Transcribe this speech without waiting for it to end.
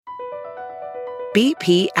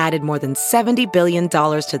BP added more than $70 billion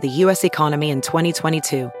to the U.S. economy in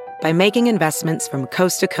 2022 by making investments from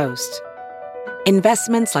coast to coast.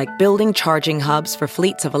 Investments like building charging hubs for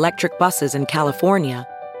fleets of electric buses in California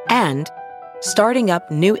and starting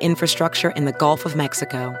up new infrastructure in the Gulf of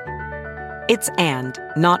Mexico. It's and,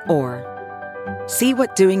 not or. See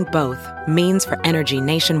what doing both means for energy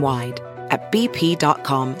nationwide at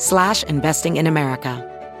bp.com/investing in America.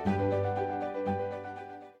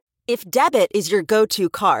 If debit is your go-to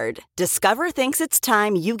card, Discover thinks it's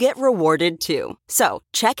time you get rewarded too. So,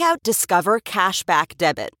 check out Discover Cashback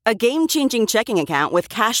Debit, a game-changing checking account with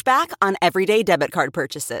cashback on everyday debit card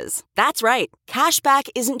purchases. That's right, cashback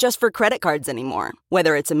isn't just for credit cards anymore.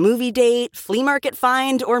 Whether it's a movie date, flea market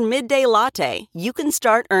find, or midday latte, you can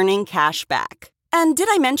start earning cash back. And did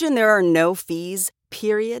I mention there are no fees,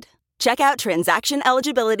 period? Check out transaction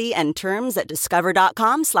eligibility and terms at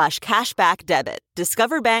discover.com/cashbackdebit.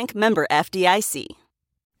 Discover Bank, member FDIC.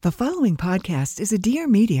 The following podcast is a Dear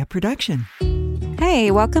Media production. Hey,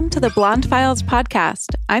 welcome to the Blonde Files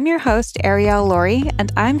podcast. I'm your host, Arielle Laurie,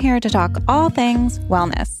 and I'm here to talk all things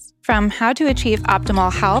wellness. From how to achieve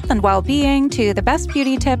optimal health and well-being to the best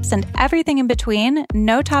beauty tips and everything in between,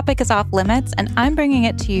 no topic is off limits, and I'm bringing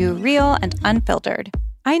it to you real and unfiltered.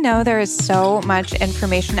 I know there is so much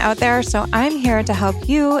information out there, so I'm here to help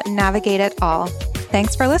you navigate it all.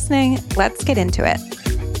 Thanks for listening. Let's get into it.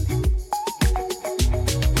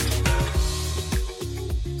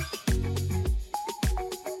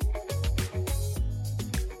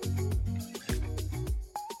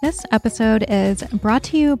 This episode is brought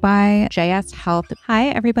to you by JS Health. Hi,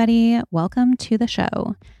 everybody. Welcome to the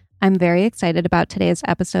show. I'm very excited about today's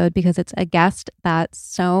episode because it's a guest that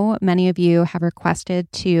so many of you have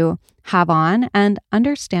requested to have on, and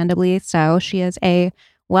understandably so. She is a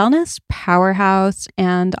wellness powerhouse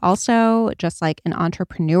and also just like an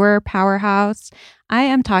entrepreneur powerhouse. I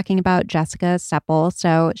am talking about Jessica Sepel.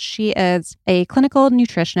 So she is a clinical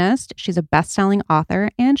nutritionist. She's a best-selling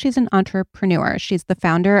author, and she's an entrepreneur. She's the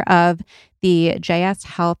founder of the JS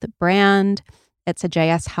Health brand. It's a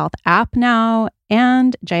JS Health app now,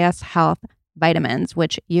 and JS Health vitamins,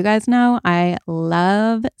 which you guys know I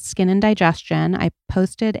love skin and digestion. I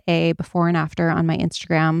posted a before and after on my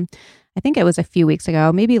Instagram. I think it was a few weeks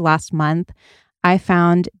ago, maybe last month. I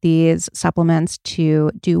found these supplements to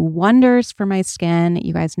do wonders for my skin.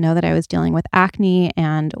 You guys know that I was dealing with acne,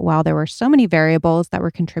 and while there were so many variables that were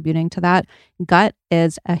contributing to that, gut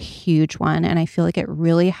is a huge one. And I feel like it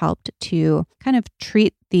really helped to kind of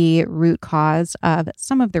treat the root cause of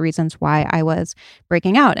some of the reasons why I was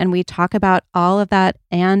breaking out. And we talk about all of that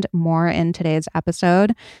and more in today's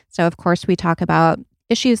episode. So of course, we talk about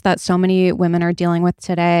issues that so many women are dealing with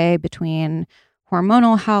today between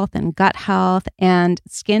hormonal health and gut health and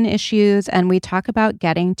skin issues. And we talk about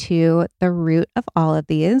getting to the root of all of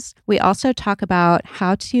these. We also talk about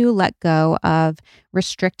how to let go of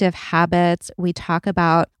restrictive habits. We talk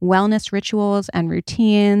about wellness rituals and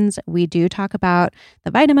routines. We do talk about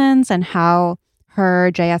the vitamins and how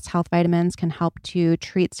her JS Health vitamins can help to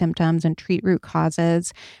treat symptoms and treat root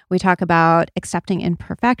causes. We talk about accepting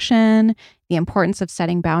imperfection, the importance of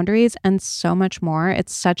setting boundaries, and so much more.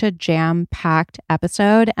 It's such a jam-packed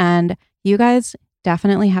episode, and you guys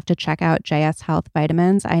definitely have to check out JS Health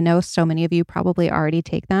vitamins. I know so many of you probably already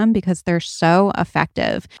take them because they're so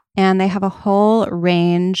effective. And they have a whole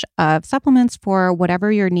range of supplements for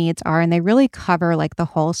whatever your needs are. And they really cover like the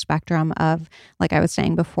whole spectrum of, like I was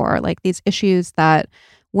saying before, like these issues that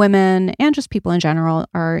women and just people in general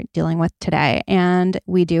are dealing with today. And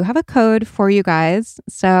we do have a code for you guys.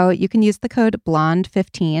 So you can use the code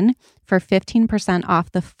BLONDE15 for 15% off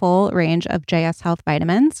the full range of JS Health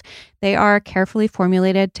vitamins. They are carefully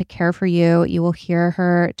formulated to care for you. You will hear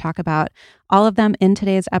her talk about all of them in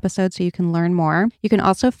today's episode so you can learn more. You can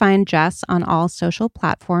also find Jess on all social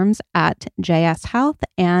platforms at JS Health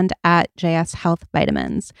and at JS Health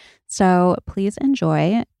Vitamins. So please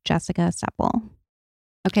enjoy Jessica Sepel.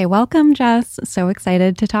 Okay, welcome, Jess. So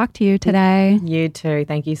excited to talk to you today. You too.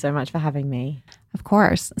 Thank you so much for having me. Of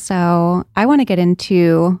course. So I want to get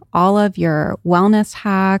into all of your wellness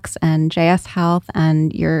hacks and JS Health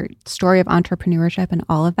and your story of entrepreneurship and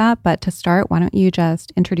all of that. But to start, why don't you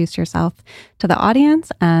just introduce yourself to the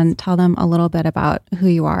audience and tell them a little bit about who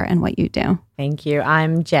you are and what you do. Thank you.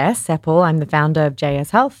 I'm Jess Sepel. I'm the founder of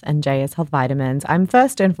JS Health and JS Health Vitamins. I'm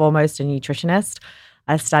first and foremost a nutritionist.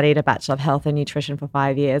 I studied a Bachelor of Health and Nutrition for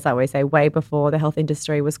 5 years. I always say way before the health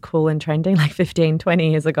industry was cool and trending, like 15, 20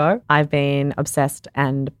 years ago. I've been obsessed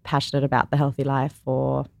and passionate about the healthy life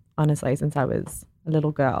for, honestly, since I was a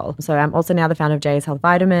little girl. So I'm also now the founder of JS Health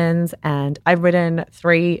Vitamins, and I've written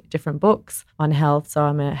 3 different books on health. So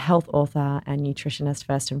I'm a health author and nutritionist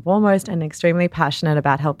first and foremost, and extremely passionate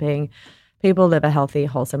about helping people live a healthy,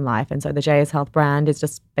 wholesome life. And so the JS Health brand is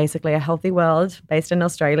just basically a healthy world based in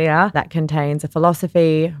Australia that contains a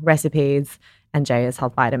philosophy, recipes, and JS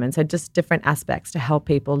Health Vitamins. So just different aspects to help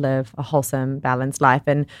people live a wholesome, balanced life.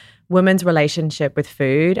 And women's relationship with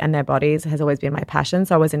food and their bodies has always been my passion.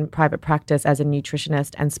 So I was in private practice as a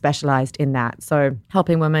nutritionist and specialized in that. So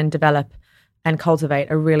helping women develop and cultivate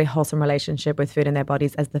a really wholesome relationship with food and their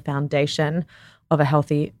bodies as the foundation of a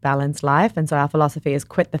healthy, balanced life. And so our philosophy is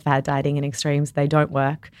quit the fad dieting in extremes. They don't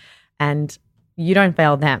work. And you don't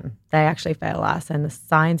fail them. They actually fail us. And the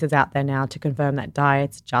science is out there now to confirm that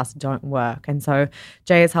diets just don't work. And so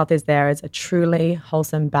JS Health is there as a truly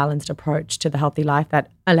wholesome, balanced approach to the healthy life that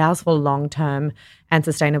allows for long-term and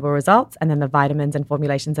sustainable results. And then the vitamins and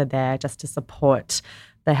formulations are there just to support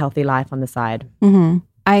the healthy life on the side. Mm-hmm.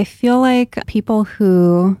 I feel like people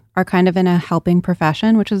who are kind of in a helping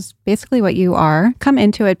profession, which is basically what you are, come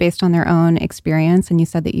into it based on their own experience. And you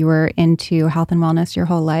said that you were into health and wellness your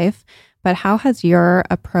whole life. But how has your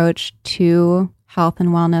approach to health and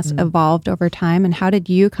wellness evolved over time? And how did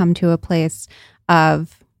you come to a place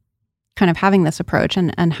of kind of having this approach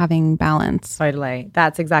and having balance? Totally.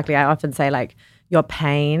 That's exactly, I often say like your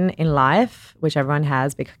pain in life, which everyone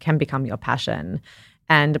has, can become your passion.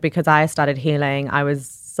 And because I started healing, I was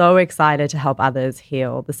so excited to help others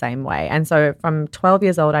heal the same way. And so from 12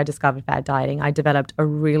 years old, I discovered fad dieting. I developed a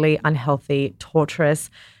really unhealthy,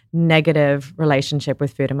 torturous, negative relationship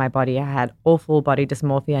with food and my body. I had awful body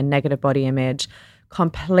dysmorphia, negative body image,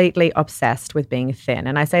 completely obsessed with being thin.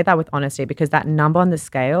 And I say that with honesty because that number on the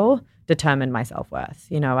scale determined my self-worth.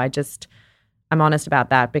 You know, I'm honest about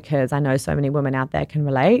that because I know so many women out there can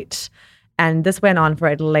relate. And this went on for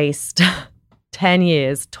at least 10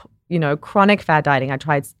 years, chronic fad dieting. I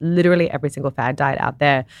tried literally every single fad diet out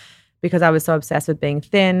there because I was so obsessed with being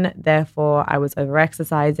thin. Therefore, I was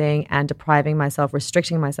over-exercising and depriving myself,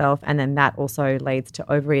 restricting myself. And then that also leads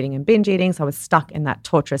to overeating and binge eating. So I was stuck in that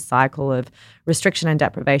torturous cycle of restriction and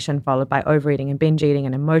deprivation, followed by overeating and binge eating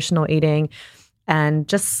and emotional eating, and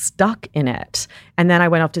just stuck in it. And then I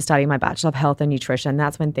went off to study my Bachelor of Health and Nutrition.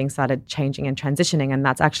 That's when things started changing and transitioning. And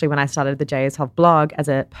that's actually when I started the JS Health blog as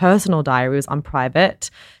a personal diary. It was on private,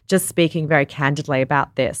 just speaking very candidly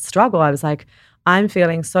about this struggle. I was like, I'm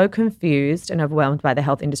feeling so confused and overwhelmed by the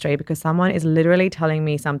health industry because someone is literally telling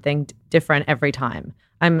me something different every time.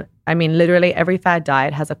 Literally every fad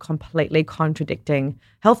diet has a completely contradicting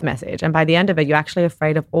health message. And by the end of it, you're actually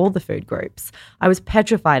afraid of all the food groups. I was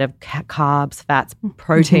petrified of carbs, fats,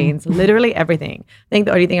 proteins, literally everything. I think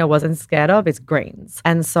the only thing I wasn't scared of is greens.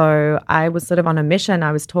 And so I was sort of on a mission.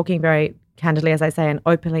 I was talking very candidly, as I say, and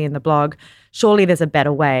openly in the blog. Surely there's a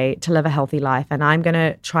better way to live a healthy life. And I'm going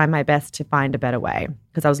to try my best to find a better way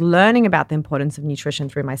because I was learning about the importance of nutrition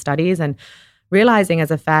through my studies and realizing as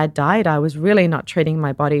a fad diet, I was really not treating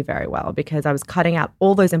my body very well because I was cutting out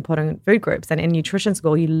all those important food groups. And in nutrition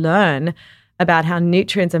school, you learn about how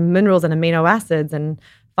nutrients and minerals and amino acids and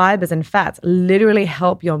fibers and fats literally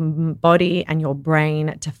help your body and your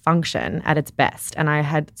brain to function at its best. And I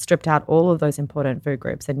had stripped out all of those important food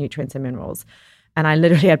groups and nutrients and minerals. And I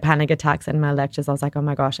literally had panic attacks in my lectures. I was like, oh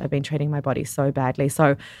my gosh, I've been treating my body so badly.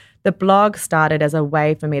 So the blog started as a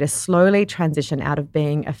way for me to slowly transition out of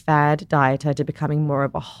being a fad dieter to becoming more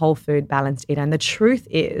of a whole food balanced eater. And the truth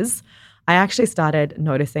is, I actually started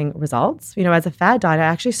noticing results. As a fad dieter, I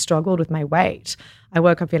actually struggled with my weight. I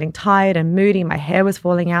woke up feeling tired and moody. My hair was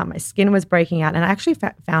falling out. My skin was breaking out. And I actually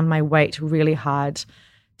found my weight really hard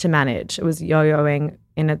to manage. It was yo-yoing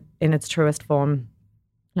in its truest form.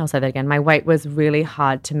 And I'll say that again. My weight was really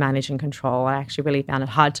hard to manage and control. I actually really found it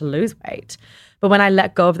hard to lose weight. But when I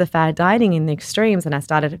let go of the fad dieting in the extremes and I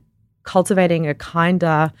started cultivating a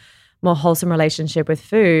kinder, more wholesome relationship with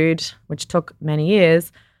food, which took many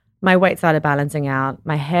years, my weight started balancing out.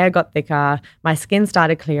 My hair got thicker. My skin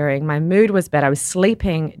started clearing. My mood was better. I was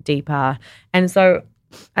sleeping deeper. And so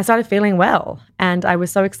I started feeling well. And I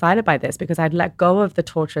was so excited by this because I'd let go of the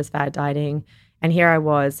torturous fad dieting. And here I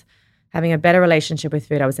was having a better relationship with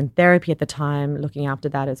food. I was in therapy at the time, looking after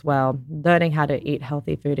that as well, learning how to eat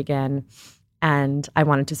healthy food again. And I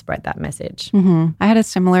wanted to spread that message. Mm-hmm. I had a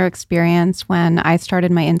similar experience when I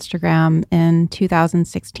started my Instagram in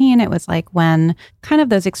 2016. It was like when kind of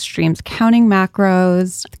those extremes, counting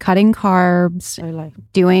macros, cutting carbs,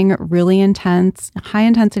 doing really intense, high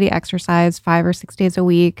intensity exercise 5 or 6 days a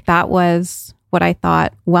week. That was what I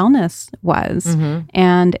thought wellness was. Mm-hmm.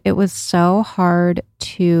 And it was so hard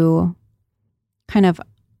to kind of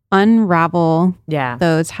unravel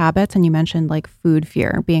those habits. And you mentioned like food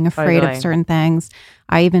fear, being afraid of certain things.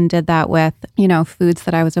 I even did that with, foods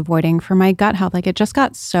that I was avoiding for my gut health. Like it just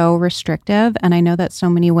got so restrictive. And I know that so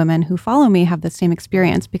many women who follow me have the same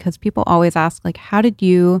experience because people always ask like, how did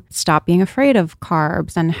you stop being afraid of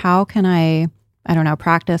carbs? And how can I don't know,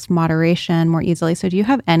 practice moderation more easily? So do you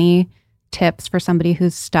have any tips for somebody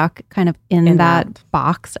who's stuck kind of in that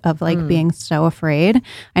box of like being so afraid?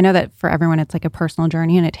 I know that for everyone, it's like a personal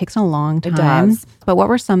journey and it takes a long time. It does. But what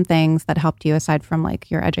were some things that helped you aside from like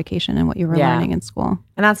your education and what you were learning in school?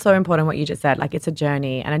 And that's so important what you just said. Like it's a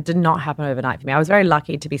journey and it did not happen overnight for me. I was very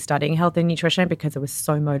lucky to be studying health and nutrition because it was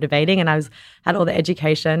so motivating and had all the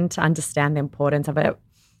education to understand the importance of it,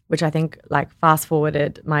 which I think like fast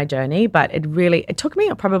forwarded my journey. But it took me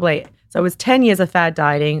so it was 10 years of fad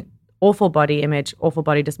dieting, awful body image, awful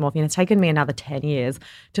body dysmorphia. And it's taken me another 10 years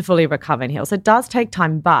to fully recover and heal. So it does take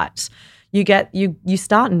time, but you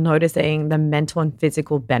start noticing the mental and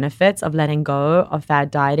physical benefits of letting go of fad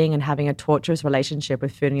dieting and having a torturous relationship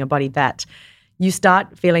with food in your body, that you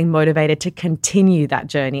start feeling motivated to continue that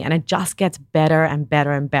journey, and it just gets better and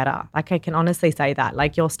better and better. Like I can honestly say that.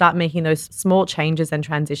 Like you'll start making those small changes and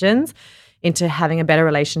transitions into having a better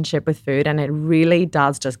relationship with food, and it really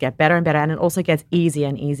does just get better and better, and it also gets easier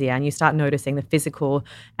and easier, and you start noticing the physical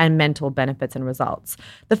and mental benefits and results.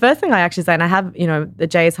 The first thing I actually say, and I have the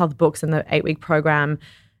JS Health books and the 8-week program,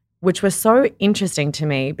 which was so interesting to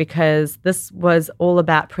me because this was all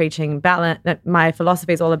about preaching balance. My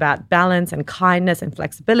philosophy is all about balance and kindness and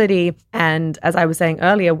flexibility. And as I was saying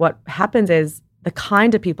earlier, what happens is the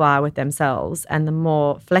kinder people are with themselves and the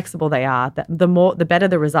more flexible they are, the better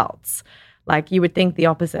the results. Like you would think the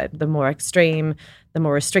opposite, the more extreme, the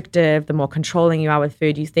more restrictive, the more controlling you are with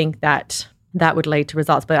food, you think that would lead to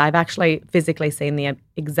results. But I've actually physically seen the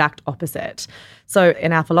exact opposite. So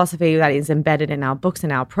in our philosophy that is embedded in our books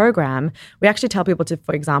and our program, we actually tell people to,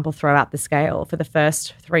 for example, throw out the scale for the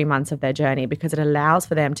first 3 months of their journey because it allows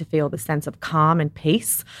for them to feel the sense of calm and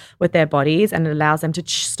peace with their bodies, and it allows them to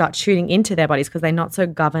start tuning into their bodies because they're not so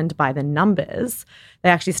governed by the numbers. They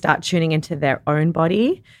actually start tuning into their own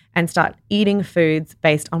body and start eating foods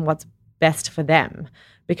based on what's best for them,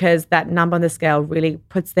 because that number on the scale really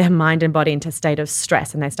puts their mind and body into a state of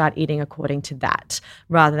stress, and they start eating according to that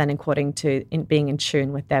rather than according to being in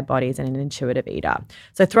tune with their bodies and an intuitive eater.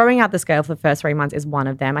 So throwing out the scale for the first 3 months is one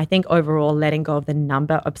of them. I think overall letting go of the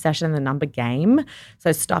number obsession and the number game.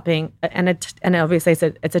 So stopping, and obviously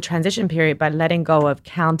it's a transition period, but letting go of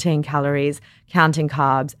counting calories, counting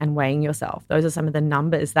carbs, and weighing yourself. Those are some of the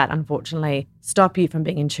numbers that unfortunately stop you from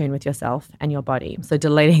being in tune with yourself and your body. So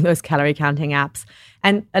deleting those calorie counting apps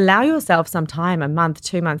and allow yourself some time, a month,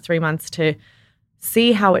 2 months, 3 months, to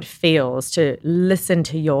see how it feels, to listen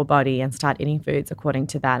to your body and start eating foods according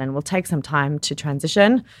to that. And it will take some time to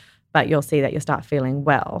transition, but you'll see that you'll start feeling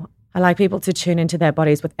well. I like people to tune into their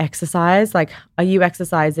bodies with exercise. Like, are you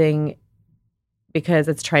exercising because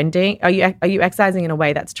it's trending? Are you exercising in a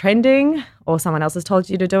way that's trending or someone else has told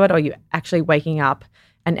you to do it? Or are you actually waking up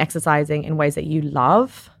and exercising in ways that you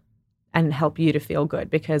love and help you to feel good?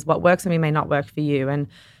 Because what works for me may not work for you. And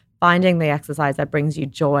finding the exercise that brings you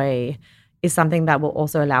joy is something that will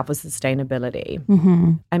also allow for sustainability.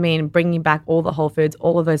 Mm-hmm. I mean, bringing back all the whole foods,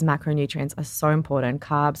 all of those macronutrients are so important: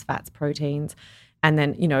 carbs, fats, proteins. And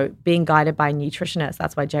then, being guided by nutritionists.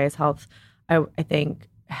 That's why JS Health, I think,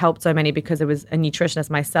 helped so many, because it was a nutritionist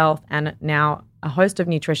myself and now a host of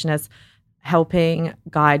nutritionists helping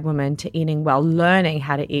guide women to eating well, learning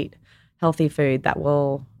how to eat healthy food that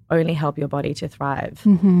will only help your body to thrive.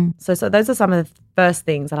 Mm-hmm. So those are some of the first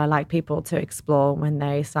things that I like people to explore when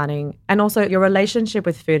they're starting. And also your relationship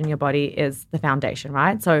with food and your body is the foundation,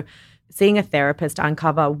 right? So seeing a therapist to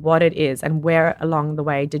uncover what it is and where along the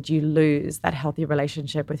way did you lose that healthy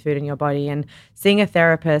relationship with food in your body. And seeing a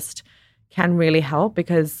therapist can really help,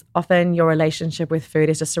 because often your relationship with food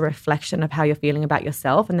is just a reflection of how you're feeling about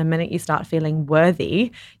yourself. And the minute you start feeling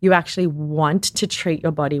worthy, you actually want to treat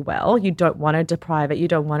your body well. You don't want to deprive it. You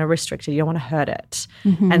don't want to restrict it. You don't want to hurt it.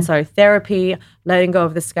 Mm-hmm. And so therapy, letting go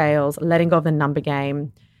of the scales, letting go of the number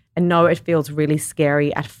game. And no, it feels really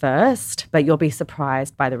scary at first, but you'll be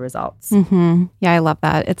surprised by the results. Mm-hmm. Yeah, I love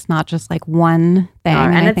that. It's not just like one thing. No,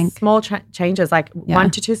 and it's small changes, like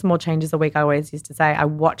 1 to 2 small changes a week. I always used to say, I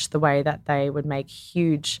watched the way that they would make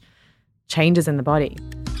huge changes in the body.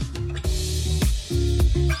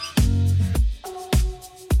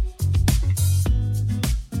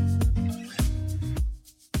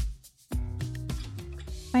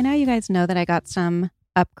 By now, you guys know that I got some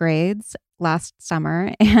upgrades last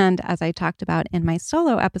summer. And as I talked about in my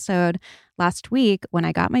solo episode, last week when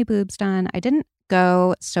I got my boobs done, I didn't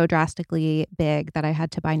go so drastically big that I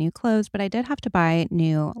had to buy new clothes, but I did have to buy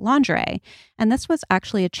new lingerie. And this was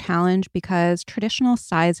actually a challenge because traditional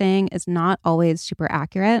sizing is not always super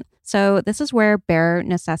accurate. So this is where Bare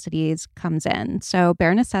Necessities comes in. So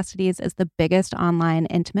Bare Necessities is the biggest online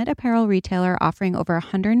intimate apparel retailer, offering over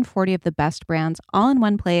 140 of the best brands all in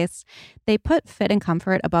one place. They put fit and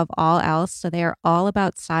comfort above all else, so they are all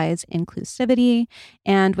about size inclusivity.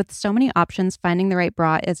 And with so many options, finding the right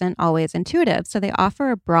bra isn't always intuitive. So they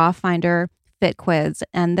offer a bra finder fit quiz,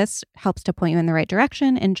 and this helps to point you in the right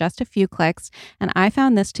direction in just a few clicks. And I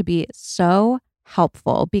found this to be so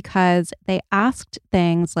helpful because they asked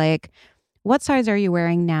things like, what size are you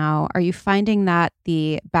wearing now? Are you finding that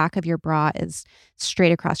the back of your bra is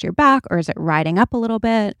straight across your back, or is it riding up a little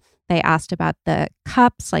bit? They asked about the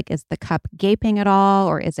cups, like, is the cup gaping at all,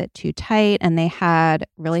 or is it too tight? And they had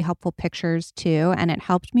really helpful pictures too. And it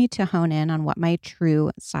helped me to hone in on what my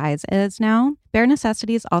true size is now. Bare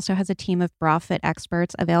Necessities also has a team of bra fit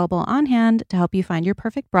experts available on hand to help you find your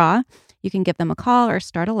perfect bra. You can give them a call or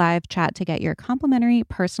start a live chat to get your complimentary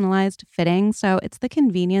personalized fitting. So it's the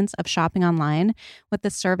convenience of shopping online with the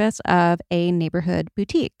service of a neighborhood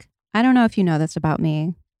boutique. I don't know if you know this about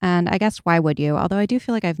me. And I guess why would you? Although I do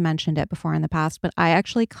feel like I've mentioned it before in the past, but I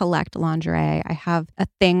actually collect lingerie. I have a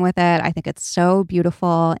thing with it. I think it's so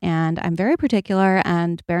beautiful and I'm very particular.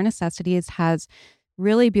 And Bare Necessities has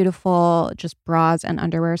really beautiful just bras and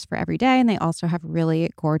underwears for every day. And they also have really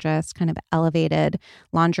gorgeous kind of elevated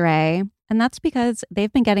lingerie. And that's because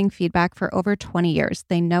they've been getting feedback for over 20 years.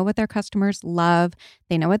 They know what their customers love,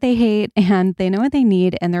 they know what they hate, and they know what they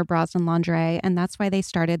need in their bras and lingerie. And that's why they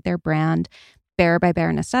started their brand Bare by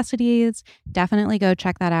Bare Necessities. Definitely go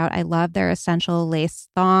check that out. I love their essential lace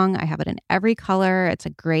thong. I have it in every color. It's a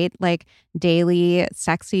great daily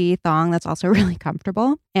sexy thong that's also really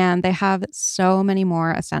comfortable. And they have so many more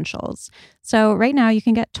essentials. So right now you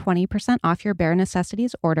can get 20% off your Bare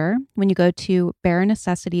Necessities order when you go to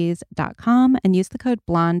barenecessities.com and use the code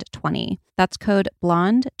BLONDE20. That's code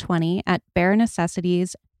BLONDE20 at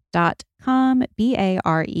barenecessities.com,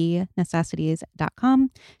 BARE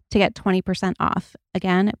necessities.com to get 20% off.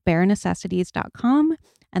 Again, barenecessities.com,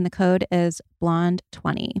 and the code is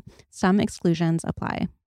BLONDE20. Some exclusions apply.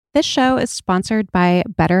 This show is sponsored by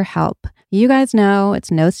BetterHelp. You guys know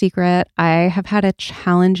it's no secret. I have had a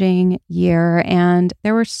challenging year, and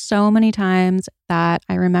there were so many times that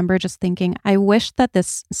I remember just thinking, I wish that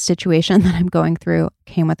this situation that I'm going through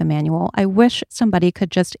came with a manual. I wish somebody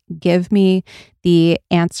could just give me the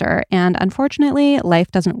answer. And unfortunately,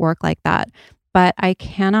 life doesn't work like that. But I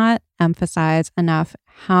cannot emphasize enough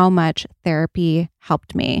how much therapy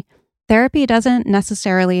helped me. Therapy doesn't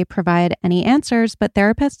necessarily provide any answers, but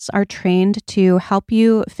therapists are trained to help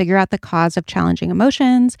you figure out the cause of challenging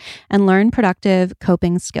emotions and learn productive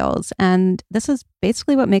coping skills. And this is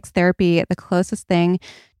basically what makes therapy the closest thing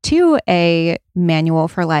to a manual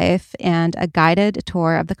for life and a guided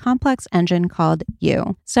tour of the complex engine called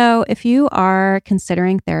you. So if you are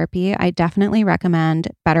considering therapy, I definitely recommend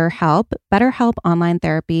BetterHelp. BetterHelp Online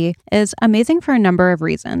Therapy is amazing for a number of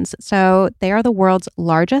reasons. So they are the world's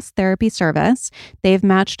largest therapy service. They've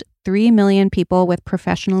matched 3 million people with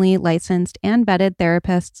professionally licensed and vetted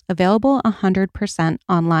therapists, available 100%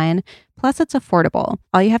 online. Plus, it's affordable.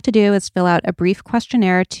 All you have to do is fill out a brief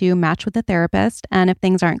questionnaire to match with a therapist. And if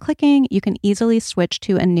things aren't clicking, you can easily switch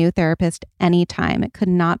to a new therapist anytime. It could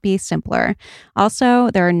not be simpler.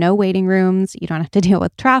 Also, there are no waiting rooms. You don't have to deal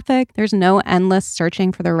with traffic. There's no endless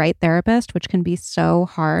searching for the right therapist, which can be so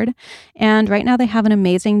hard. And right now, they have an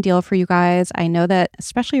amazing deal for you guys. I know that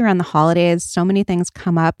especially around the holidays, so many things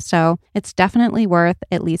come up. So it's definitely worth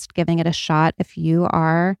at least giving it a shot if you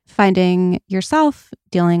are finding yourself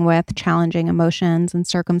dealing with challenging emotions and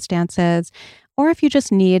circumstances, or if you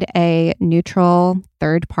just need a neutral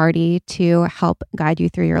third party to help guide you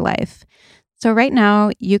through your life. So right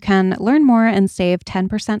now, you can learn more and save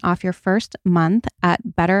 10% off your first month at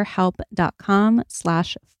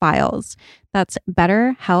betterhelp.com/files. That's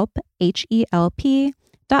betterhelp,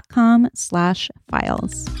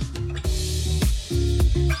 HELP.com/files.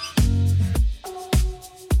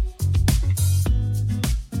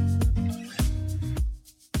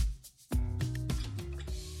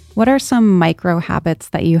 What are some micro habits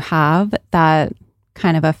that you have that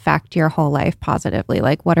kind of affect your whole life positively?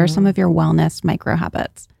 Like, what are some of your wellness micro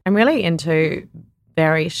habits? I'm really into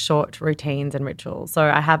very short routines and rituals. So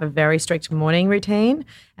I have a very strict morning routine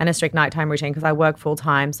and a strict nighttime routine because I work full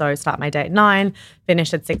time. So I start my day at 9,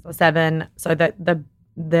 finish at 6 or 7. So that the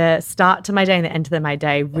the start to my day and the end to my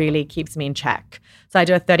day really keeps me in check. So I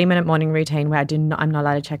do a 30-minute morning routine where I'm not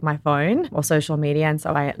allowed to check my phone or social media. And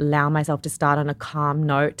so I allow myself to start on a calm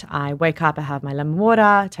note. I wake up, I have my lemon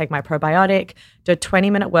water, take my probiotic, do a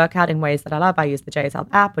 20-minute workout in ways that I love. I use the JS Health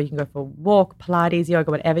app, or you can go for a walk, Pilates,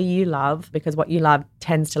 yoga, whatever you love, because what you love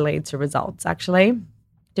tends to lead to results actually.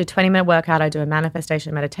 Do a 20-minute workout. I do a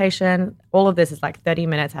manifestation meditation. All of this is like 30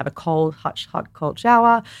 minutes. I have a cold, cold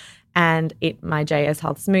shower and eat my JS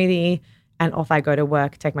Health smoothie. And off I go to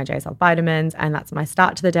work, take my JS Health vitamins, and that's my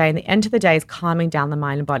start to the day. And the end of the day is calming down the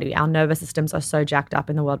mind and body. Our nervous systems are so jacked up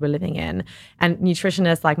in the world we're living in. And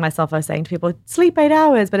nutritionists like myself are saying to people, sleep 8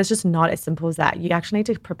 hours, but it's just not as simple as that. You actually need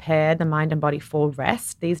to prepare the mind and body for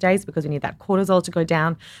rest these days because we need that cortisol to go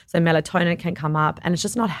down so melatonin can come up, and it's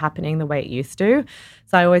just not happening the way it used to.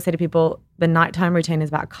 So I always say to people, the nighttime routine is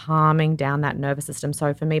about calming down that nervous system.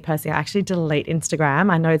 So for me personally, I actually delete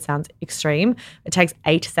Instagram. I know it sounds extreme. It takes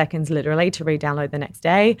 8 seconds literally to re-download the next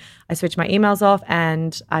day. I switch my emails off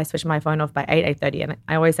and I switch my phone off by 8:30. And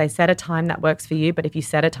I always say set a time that works for you, but if you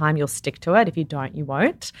set a time, you'll stick to it. If you don't, you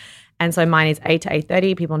won't. And so mine is 8 to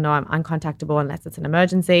 8:30. People know I'm uncontactable unless it's an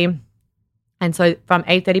emergency. And so from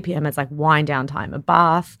 8:30 p.m., it's like wind down time, a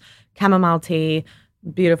bath, chamomile tea,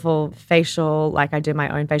 beautiful facial, like I do my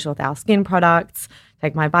own facial with our skin products,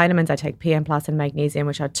 take my vitamins. I take PM Plus and magnesium,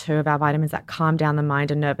 which are 2 of our vitamins that calm down the mind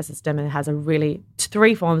and nervous system, and it has a really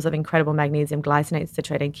 3 forms of incredible magnesium, glycinate,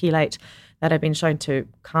 citrate, and chelate that have been shown to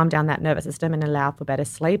calm down that nervous system and allow for better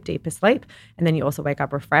sleep, deeper sleep. And then you also wake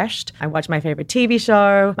up refreshed. I watch my favorite TV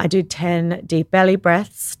show. I do 10 deep belly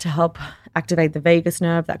breaths to help activate the vagus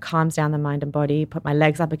nerve that calms down the mind and body. Put my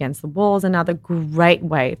legs up against the walls. Another great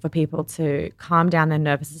way for people to calm down their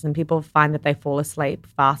nervous system. People find that they fall asleep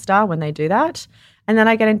faster when they do that. And then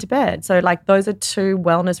I get into bed. So like those are 2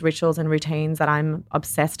 wellness rituals and routines that I'm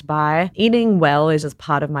obsessed by. Eating well is just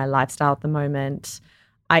part of my lifestyle at the moment.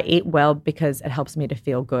 I eat well because it helps me to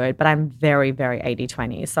feel good, but I'm very, very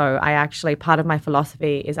 80-20. So I actually, part of my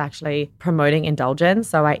philosophy is actually promoting indulgence.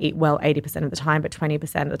 So I eat well 80% of the time, but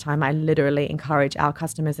 20% of the time I literally encourage our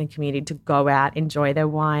customers and community to go out, enjoy their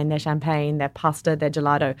wine, their champagne, their pasta, their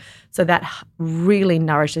gelato. So that really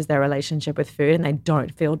nourishes their relationship with food and they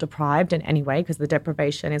don't feel deprived in any way because the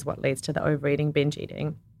deprivation is what leads to the overeating, binge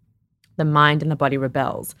eating. The mind and the body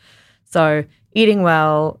rebels. So eating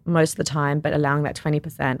well most of the time, but allowing that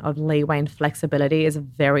 20% of leeway and flexibility is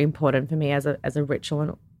very important for me as a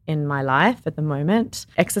ritual in my life at the moment.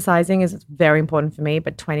 Exercising is very important for me,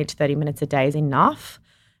 but 20 to 30 minutes a day is enough.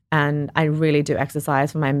 And I really do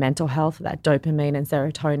exercise for my mental health, for that dopamine and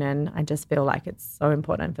serotonin. I just feel like it's so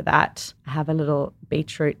important for that. I have a little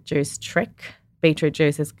beetroot juice trick. Beetroot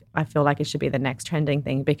juice is, I feel like it should be the next trending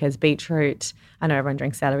thing because beetroot, I know everyone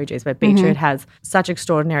drinks celery juice, but beetroot has such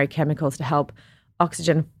extraordinary chemicals to help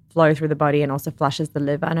oxygen flow through the body and also flushes the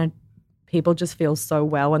liver. And people just feel so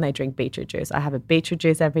well when they drink beetroot juice. I have a beetroot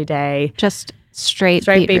juice every day. Just straight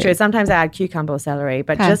beetroot. Sometimes I add cucumber or celery,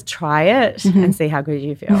 but just try it and see how good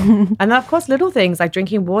you feel. And then, of course, little things like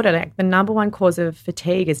drinking water. Like the number one cause of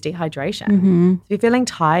fatigue is dehydration. If you're feeling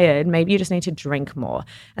tired, maybe you just need to drink more.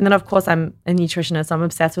 And then, of course, I'm a nutritionist. So I'm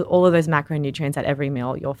obsessed with all of those macronutrients at every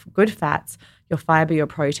meal. Your good fats, your fiber, your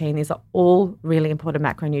protein. These are all really important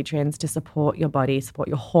macronutrients to support your body, support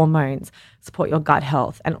your hormones, support your gut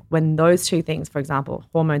health. And when those 2 things, for example,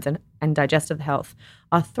 hormones and digestive health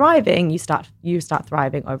are thriving, you start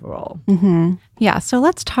thriving overall. Yeah, so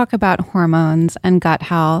let's talk about hormones and gut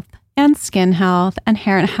health and skin health and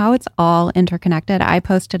hair and how it's all interconnected. I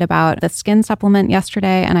posted about the skin supplement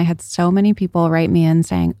yesterday and I had so many people write me in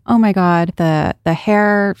saying, oh my God, the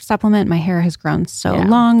hair supplement, my hair has grown so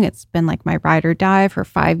long. It's been like my ride or die for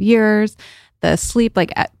 5 years. The sleep,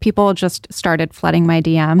 like people just started flooding my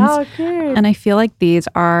DMs. Oh, good. And I feel like these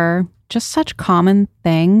are just such common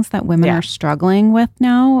things that women are struggling with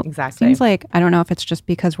now. Exactly. Seems like, I don't know if it's just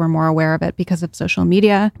because we're more aware of it because of social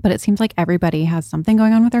media, but it seems like everybody has something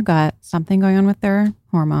going on with their gut, something going on with their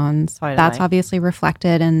hormones. Totally. That's obviously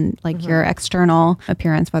reflected in like your external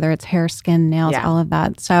appearance, whether it's hair, skin, nails, all of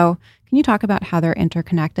that. So can you talk about how they're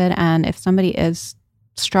interconnected? And if somebody is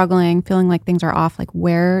struggling, feeling like things are off, like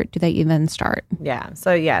where do they even start? Yeah.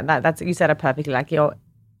 So that's, you said it perfectly. Like your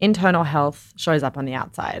internal health shows up on the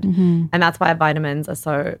outside. And that's why vitamins are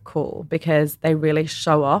so cool because they really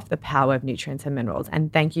show off the power of nutrients and minerals.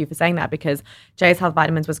 And thank you for saying that because JS Health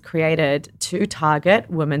Vitamins was created to target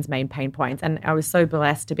women's main pain points. And I was so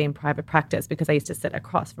blessed to be in private practice because I used to sit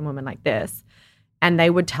across from women like this. And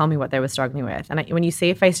they would tell me what they were struggling with. And when you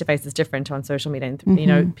see it face-to-face, it's different to on social media.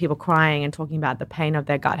 And, people crying and talking about the pain of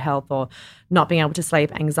their gut health or not being able to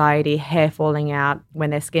sleep, anxiety, hair falling out,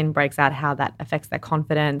 when their skin breaks out, how that affects their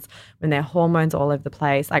confidence, when their hormones all over the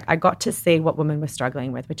place. Like, I got to see what women were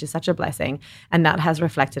struggling with, which is such a blessing. And that has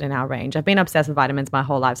reflected in our range. I've been obsessed with vitamins my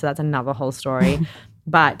whole life, so that's another whole story.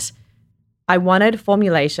 But I wanted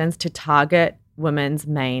formulations to target women's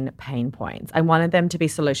main pain points. I wanted them to be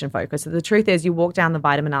solution focused. So the truth is, you walk down the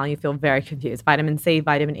vitamin aisle and you feel very confused. Vitamin C,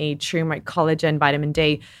 vitamin E, turmeric, collagen, vitamin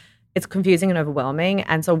D. It's confusing and overwhelming.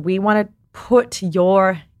 And so we want to put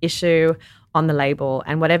your issue on the label,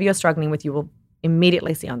 and whatever you're struggling with, you will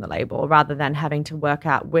immediately see on the label, rather than having to work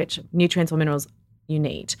out which nutrients or minerals you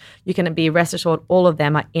need. You can be rest assured all of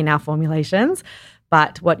them are in our formulations,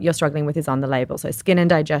 but what you're struggling with is on the label. So skin and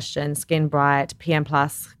digestion, skin bright, PM+,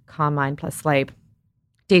 calm mind plus sleep,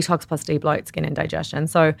 detox plus debloat, skin and digestion.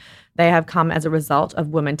 So they have come as a result of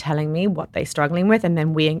women telling me what they're struggling with, and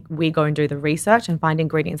then we go and do the research and find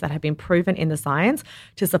ingredients that have been proven in the science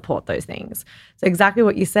to support those things. So exactly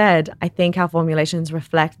what you said, I think our formulations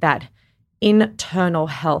reflect that internal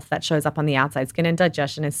health that shows up on the outside. Skin and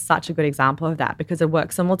digestion is such a good example of that, because it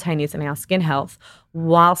works simultaneously in our skin health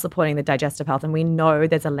while supporting the digestive health. And we know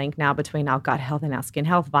there's a link now between our gut health and our skin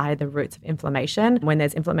health via the roots of inflammation. When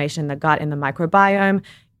there's inflammation in the gut, in the microbiome,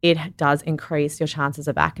 it does increase your chances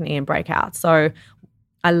of acne and breakouts. So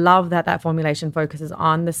I love that formulation focuses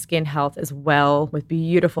on the skin health as well, with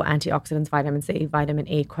beautiful antioxidants, vitamin C, vitamin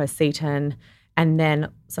E, quercetin, and then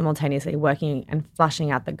simultaneously working and flushing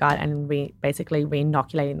out the gut and basically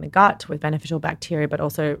re-inoculating the gut with beneficial bacteria, but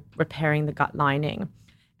also repairing the gut lining.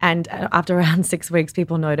 And after around 6 weeks,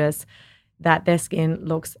 people notice that their skin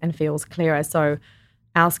looks and feels clearer. So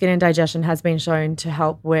our skin and digestion has been shown to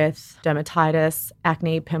help with dermatitis,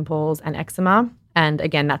 acne, pimples, and eczema. And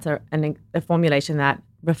again, that's a formulation that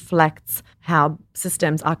reflects how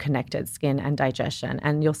systems are connected, skin and digestion.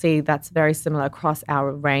 And you'll see that's very similar across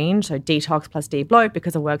our range. So detox plus debloat,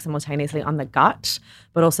 because it works simultaneously on the gut,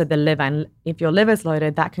 but also the liver. And if your liver's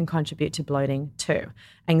loaded, that can contribute to bloating too.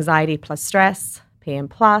 Anxiety plus stress, PM+,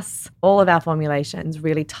 all of our formulations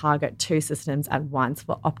really target two systems at once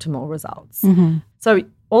for optimal results. So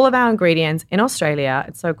all of our ingredients in Australia,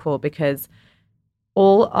 it's so cool because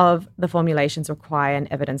all of the formulations require an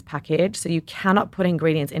evidence package. So you cannot put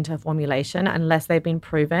ingredients into a formulation unless they've been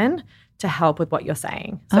proven to help with what you're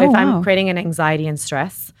saying. So if I'm creating an anxiety and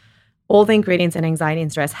stress, all the ingredients in anxiety and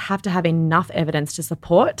stress have to have enough evidence to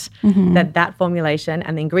support that formulation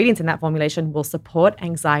and the ingredients in that formulation will support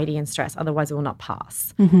anxiety and stress. Otherwise, it will not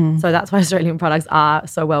pass. So that's why Australian products are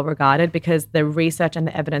so well regarded, because the research and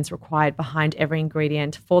the evidence required behind every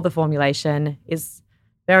ingredient for the formulation is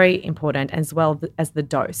very important, as well as the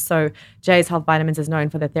dose. So JS Health Vitamins is known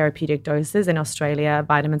for the therapeutic doses. In Australia,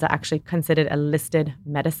 vitamins are actually considered a listed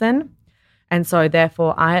medicine. And so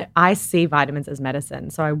therefore, I see vitamins as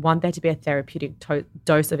medicine. So I want there to be a therapeutic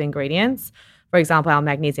dose of ingredients. For example, our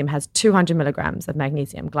magnesium has 200 milligrams of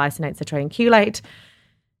magnesium, glycinate, citrate, and chelate.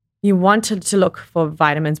 You want to look for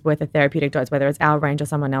vitamins with a therapeutic dose, whether it's our range or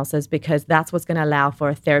someone else's, because that's what's going to allow for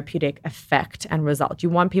a therapeutic effect and result.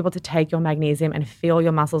 You want people to take your magnesium and feel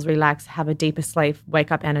your muscles relax, have a deeper sleep,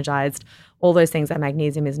 wake up energized, all those things that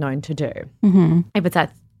magnesium is known to do. If it's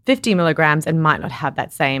at 50 milligrams, it might not have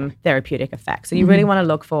that same therapeutic effect. So you really want to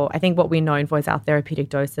look for, I think what we're known for is our therapeutic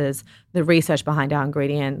doses, the research behind our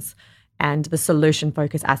ingredients, and the solution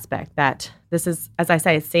focus aspect, that this is, as I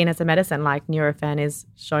say, it's seen as a medicine. Like Nurofen is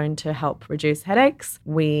shown to help reduce headaches.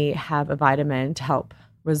 We have a vitamin to help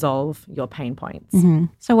resolve your pain points.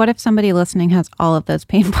 So what if somebody listening has all of those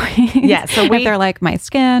pain points? Yeah. So if they're like, my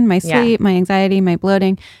skin, my sleep, my anxiety, my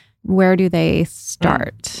bloating, where do they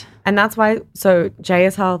start? And that's why, so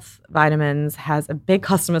JS Health Vitamins has a big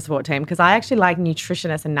customer support team, because I actually like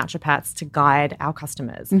nutritionists and naturopaths to guide our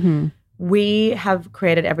customers. We have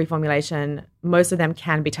created every formulation. Most of them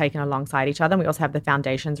can be taken alongside each other. And we also have the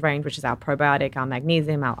foundations range, which is our probiotic, our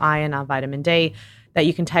magnesium, our iron, our vitamin D, that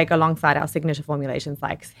you can take alongside our signature formulations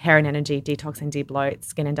like hair and energy, detox and debloat,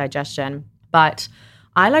 skin and digestion. But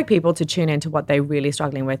I like people to tune into what they're really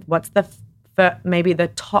struggling with. What's maybe the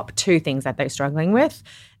top two things that they're struggling with,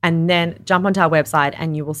 and then jump onto our website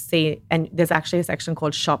and you will see, and there's actually a section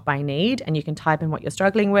called Shop by Need, and you can type in what you're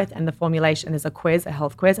struggling with, and the formulation, there's a quiz, a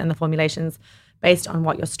health quiz, and the formulations based on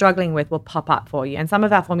what you're struggling with will pop up for you. And some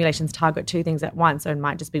of our formulations target two things at once, so it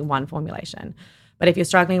might just be one formulation. But if you're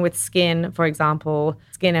struggling with skin, for example,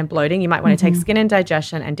 skin and bloating, you might want to take skin and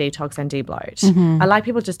digestion and detox and debloat. I like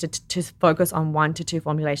people just to focus on 1 to 2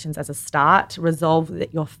 formulations as a start, resolve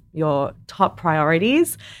your top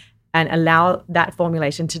priorities, and allow that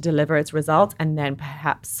formulation to deliver its results and then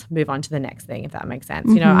perhaps move on to the next thing, if that makes sense.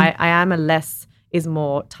 You know, I am a less is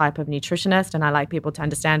more type of nutritionist, and I like people to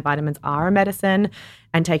understand vitamins are a medicine,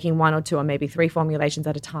 and taking 1 or 2 or maybe 3 formulations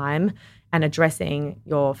at a time and addressing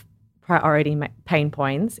your priority pain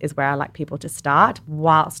points is where I like people to start,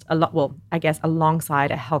 whilst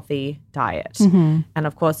alongside a healthy diet. And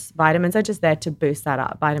of course, vitamins are just there to boost that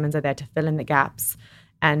up. Vitamins are there to fill in the gaps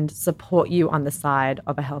and support you on the side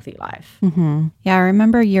of a healthy life. Yeah, I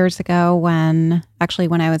remember years ago when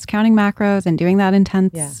I was counting macros and doing that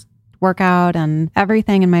intense workout, and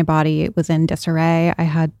everything in my body was in disarray. I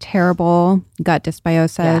had terrible gut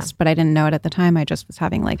dysbiosis, but I didn't know it at the time. I just was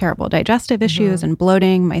having like terrible digestive issues and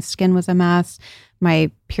bloating. My skin was a mess. My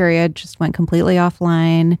period just went completely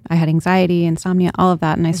offline. I had anxiety, insomnia, all of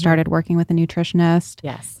that. And I started working with a nutritionist.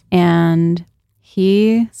 Yes. And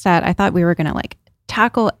he said, I thought we were going to like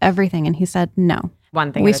tackle everything. And he said, no.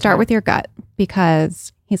 One thing we start with your gut,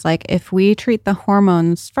 because he's like, if we treat the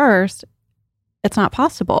hormones first, it's not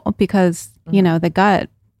possible, because, you know, the gut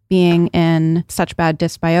being in such bad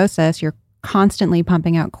dysbiosis, you're constantly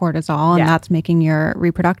pumping out cortisol, and that's making your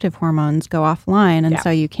reproductive hormones go offline. And so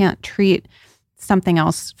you can't treat something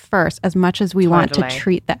else first, as much as we want to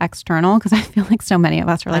treat the external, because I feel like so many of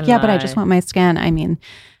us are like, but I just want my skin. I mean,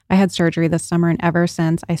 I had surgery this summer, and ever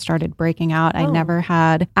since I started breaking out, I never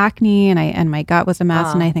had acne, and my gut was a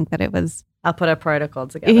mess. And I think that it was... I'll put a protocol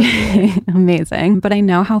together. Amazing. But I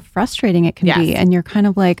know how frustrating it can be. And you're kind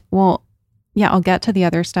of like, well, yeah, I'll get to the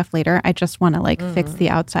other stuff later. I just want to like fix the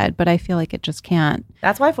outside, but I feel like it just can't.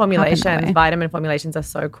 That's why formulations, vitamin formulations are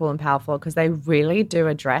so cool and powerful, because they really do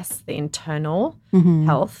address the internal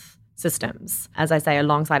health systems, as I say,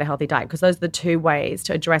 alongside a healthy diet, because those are the 2 ways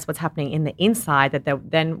to address what's happening in the inside that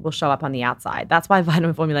then will show up on the outside. That's why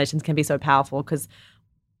vitamin formulations can be so powerful, because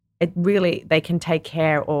they can take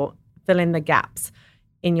care or fill in the gaps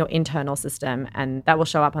in your internal system, and that will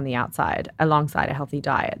show up on the outside alongside a healthy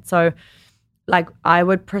diet. So like I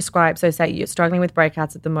would prescribe, so say you're struggling with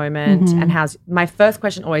breakouts at the moment, and my first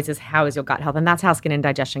question always is, how is your gut health? And that's how skin and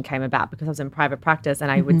digestion came about, because I was in private practice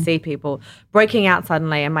and I would see people breaking out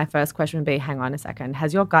suddenly, and my first question would be, hang on a second,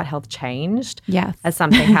 has your gut health changed? Yes. Has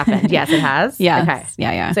something happened? Yes, it has. Yes. Okay.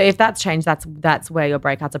 Yeah. So if that's changed, that's where your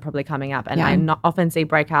breakouts are probably coming up. And I often see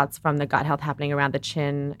breakouts from the gut health happening around the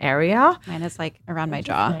chin area. Mine is like around my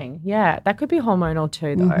jaw. Yeah, that could be hormonal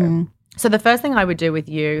too, though. So the first thing I would do with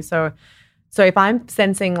you, so if I'm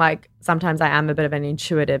sensing, like, sometimes I am a bit of an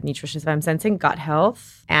intuitive nutritionist, if I'm sensing gut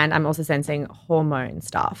health and I'm also sensing hormone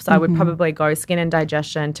stuff. So I would probably go skin and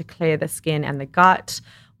digestion to clear the skin and the gut,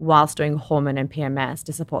 whilst doing hormone and PMS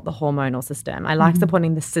to support the hormonal system. I like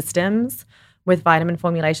supporting the systems with vitamin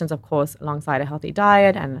formulations, of course, alongside a healthy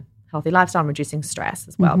diet and healthy lifestyle, and reducing stress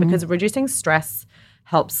as well, because reducing stress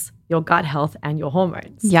helps your gut health and your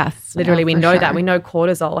hormones. Yes. Literally, we know that. We know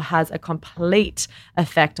cortisol has a complete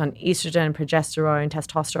effect on estrogen, progesterone,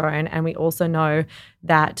 testosterone, and we also know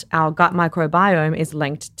that our gut microbiome is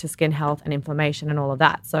linked to skin health and inflammation and all of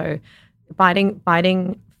that. So finding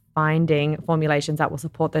formulations that will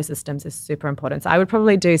support those systems is super important. So I would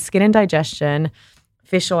probably do skin and digestion,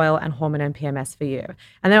 fish oil, and hormone and PMS for you.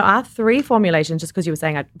 And there are 3 formulations, just because you were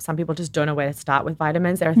saying some people just don't know where to start with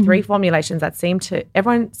vitamins. There are 3 formulations that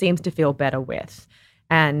everyone seems to feel better with.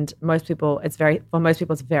 And for most people, it's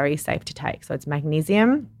very safe to take. So it's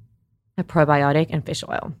magnesium, a probiotic, and fish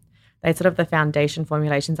oil. They're sort of the foundation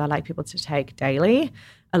formulations I like people to take daily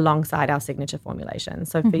alongside our signature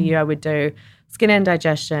formulations. So for you, I would do skin and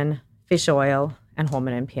digestion, fish oil, and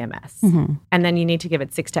hormone and PMS. And then you need to give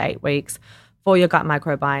it 6 to 8 weeks for your gut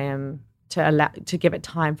microbiome to give it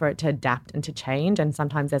time for it to adapt and to change. And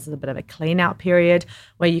sometimes there's a bit of a clean out period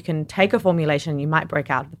where you can take a formulation, you might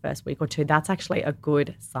break out the first week or 2. That's actually a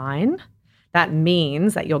good sign. That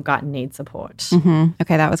means that your gut needs support.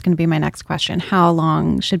 Okay, that was going to be my next question. How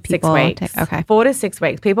long should people 6 weeks. take? Okay. 4 to 6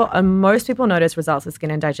 weeks. Most people notice results with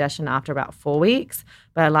skin and digestion after about 4 weeks,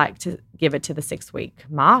 but I like to give it to the 6-week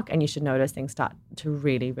mark, and you should notice things start to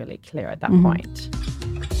really, really clear at that point.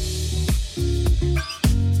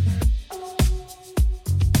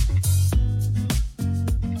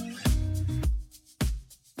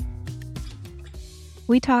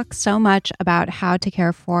 We talk so much about how to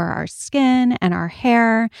care for our skin and our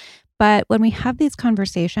hair, but when we have these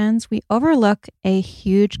conversations, we overlook a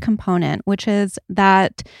huge component, which is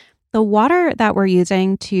that the water that we're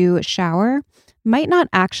using to shower might not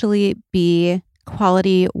actually be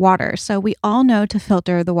quality water. So we all know to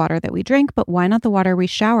filter the water that we drink, but why not the water we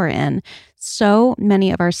shower in? So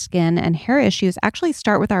many of our skin and hair issues actually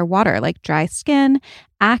start with our water, like dry skin,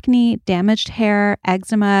 acne, damaged hair,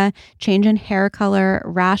 eczema, change in hair color,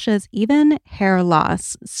 rashes, even hair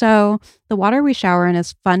loss. So the water we shower in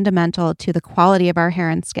is fundamental to the quality of our hair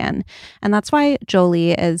and skin. And that's why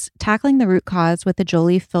Jolie is tackling the root cause with the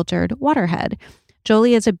Jolie Filtered Waterhead.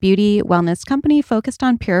 Jolie is a beauty wellness company focused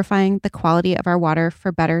on purifying the quality of our water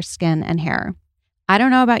for better skin and hair. I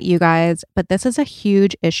don't know about you guys, but this is a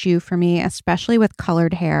huge issue for me, especially with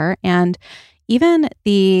colored hair. And even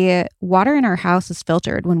the water in our house is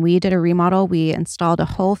filtered. When we did a remodel, we installed a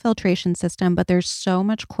whole filtration system, but there's so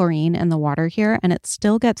much chlorine in the water here and it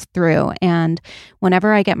still gets through. And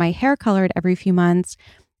whenever I get my hair colored every few months,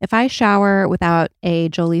 if I shower without a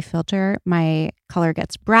Jolie filter, my color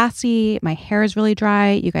gets brassy, my hair is really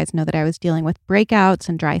dry. You guys know that I was dealing with breakouts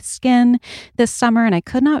and dry skin this summer, and I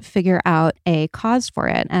could not figure out a cause for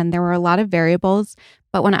it. And there were a lot of variables.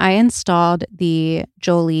 But when I installed the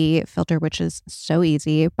Jolie filter, which is so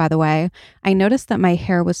easy, by the way, I noticed that my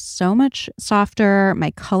hair was so much softer. My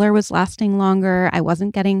color was lasting longer. I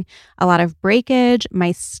wasn't getting a lot of breakage.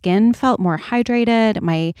 My skin felt more hydrated.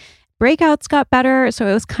 My breakouts got better. So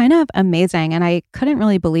it was kind of amazing. And I couldn't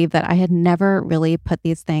really believe that I had never really put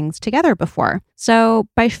these things together before. So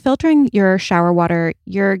by filtering your shower water,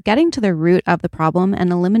 you're getting to the root of the problem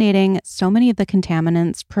and eliminating so many of the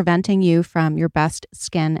contaminants, preventing you from your best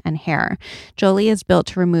skin and hair. Jolie is built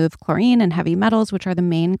to remove chlorine and heavy metals, which are the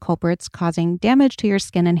main culprits causing damage to your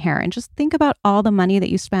skin and hair. And just think about all the money that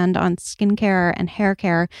you spend on skincare and hair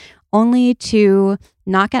care only to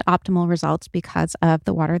not get optimal results because of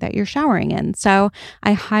the water that you're showering in. So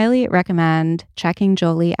I highly recommend checking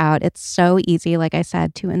Jolie out. It's so easy, like I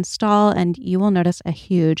said, to install, and you will notice a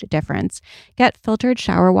huge difference. Get filtered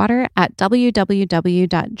shower water at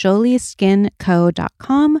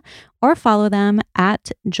www.jolieskinco.com or follow them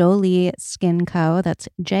at Jolie Skin Co. That's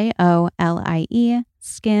JOLIE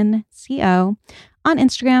Skin CO. On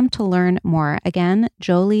Instagram to learn more. Again,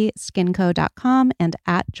 jolieskinco.com and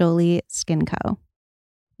at Jolie Skin Co.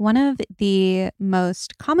 One of the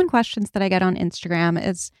most common questions that I get on Instagram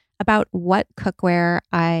is about what cookware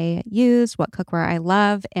I use, what cookware I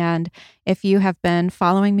love. And if you have been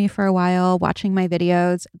following me for a while, watching my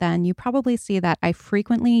videos, then you probably see that I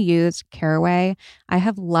frequently use Caraway. I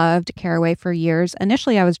have loved Caraway for years.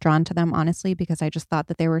 Initially, I was drawn to them, honestly, because I just thought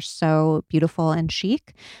that they were so beautiful and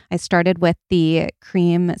chic. I started with the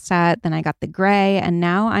cream set, then I got the gray, and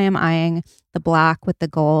now I am eyeing the black with the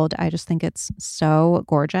gold. I just think it's so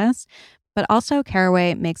gorgeous. But also,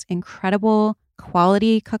 Caraway makes incredible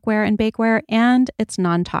quality cookware and bakeware, and it's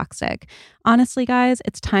non-toxic. Honestly, guys,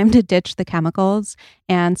 it's time to ditch the chemicals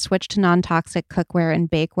and switch to non-toxic cookware and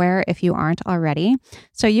bakeware if you aren't already,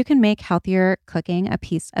 so you can make healthier cooking a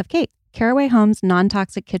piece of cake. Caraway Home's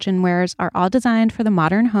non-toxic kitchenwares are all designed for the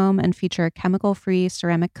modern home and feature chemical-free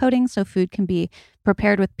ceramic coatings so food can be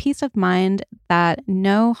prepared with peace of mind that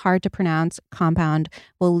no hard-to-pronounce compound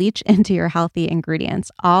will leach into your healthy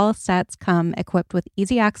ingredients. All sets come equipped with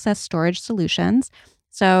easy-access storage solutions,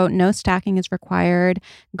 so no stacking is required.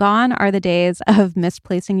 Gone are the days of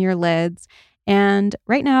misplacing your lids. And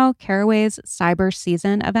right now, Caraway's Cyber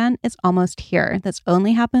Season event is almost here. This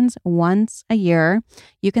only happens once a year.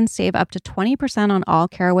 You can save up to 20% on all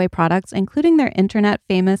Caraway products, including their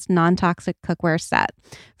internet-famous non-toxic cookware set.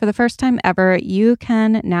 For the first time ever, you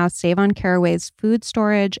can now save on Caraway's food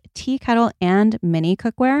storage, tea kettle, and mini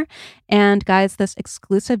cookware. And guys, this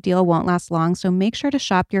exclusive deal won't last long, so make sure to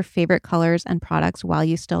shop your favorite colors and products while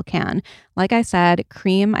you still can. Like I said,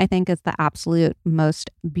 cream, I think, is the absolute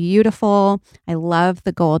most beautiful. I love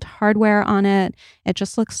the gold hardware on it. It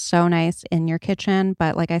just looks so nice in your kitchen.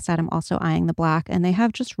 But like I said, I'm also eyeing the black, and they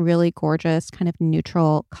have just really gorgeous kind of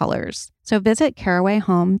neutral colors. So visit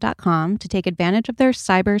carawayhome.com to take advantage of their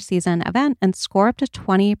Cyber Season event and score up to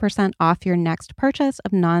 20% off your next purchase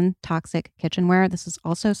of non-toxic kitchenware. This is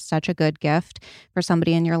also such a good gift for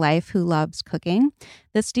somebody in your life who loves cooking.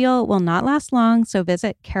 This deal will not last long, so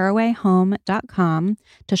visit carawayhome.com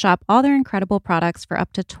to shop all their incredible products for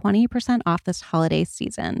up to 20% off this holiday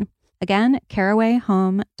season. Again,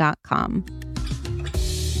 carawayhome.com.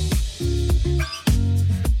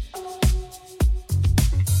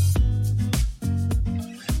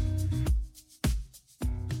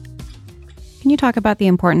 Can you talk about the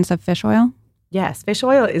importance of fish oil? Yes, fish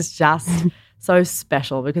oil is just so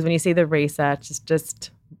special because when you see the research, it's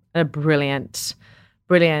just a brilliant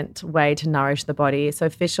way to nourish the body.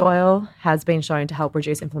 So fish oil has been shown to help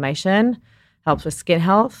reduce inflammation, helps with skin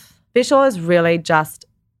health. Fish oil is really just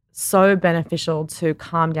so beneficial to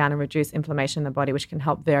calm down and reduce inflammation in the body, which can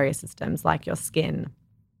help various systems like your skin,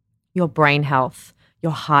 your brain health,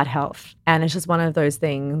 your heart health. And it's just one of those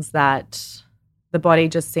things that the body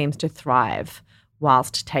just seems to thrive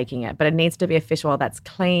whilst taking it. But it needs to be a fish oil that's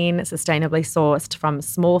clean, sustainably sourced from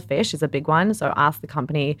small fish is a big one. So ask the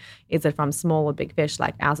company, is it from small or big fish?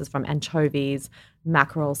 Like ours is from anchovies,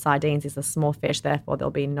 mackerel, sardines is a small fish. Therefore,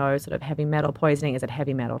 there'll be no sort of heavy metal poisoning. Is it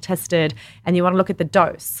heavy metal tested? And you want to look at the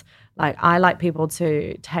dose. Like I like people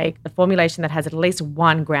to take a formulation that has at least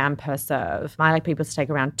 1 gram per serve. I like people to take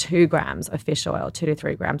around 2 grams of fish oil, 2 to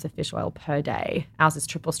 3 grams of fish oil per day. Ours is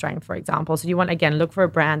triple strength, for example. So you want, again, look for a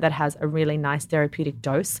brand that has a really nice therapeutic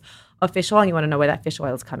dose of fish oil. And you want to know where that fish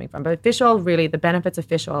oil is coming from. But fish oil, really, the benefits of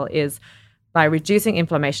fish oil is by reducing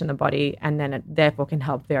inflammation in the body, and then it therefore can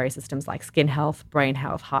help various systems like skin health, brain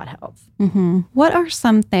health, heart health. Mm-hmm. What are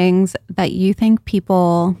some things that you think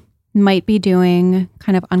people might be doing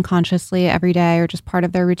kind of unconsciously every day or just part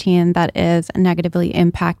of their routine that is negatively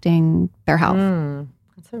impacting their health?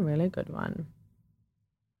 That's a really good one.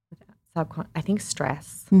 I think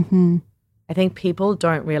stress. Mm-hmm. I think people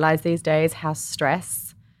don't realize these days how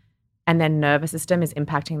stress and their nervous system is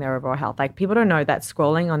impacting their overall health. Like people don't know that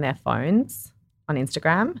scrolling on their phones, on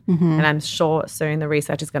Instagram, and I'm sure soon the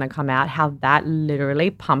research is going to come out, how that literally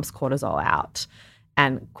pumps cortisol out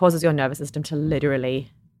and causes your nervous system to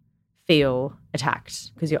literally feel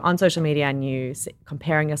attacked because you're on social media and you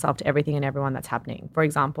comparing yourself to everything and everyone that's happening. For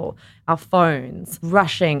example, our phones,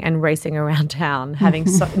 rushing and racing around town, having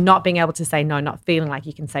not being able to say no, not feeling like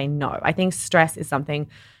you can say no. I think stress is something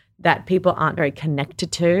that people aren't very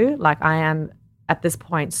connected to. Like I am at this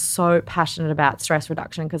point so passionate about stress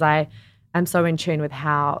reduction because I am so in tune with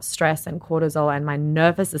how stress and cortisol and my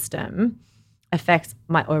nervous system affects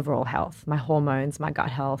my overall health, my hormones, my gut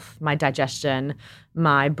health, my digestion,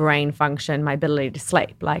 my brain function, my ability to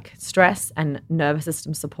sleep. Like stress and nervous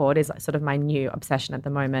system support is sort of my new obsession at the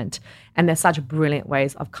moment. And there's such brilliant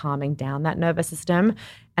ways of calming down that nervous system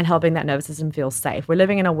and helping that nervous system feel safe. We're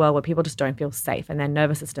living in a world where people just don't feel safe and their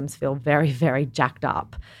nervous systems feel very, very jacked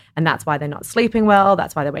up. And that's why they're not sleeping well.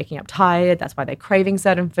 That's why they're waking up tired. That's why they're craving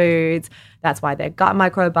certain foods. That's why their gut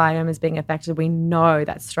microbiome is being affected. We know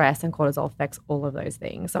that stress and cortisol affects all of those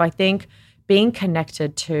things. So I think being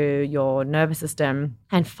connected to your nervous system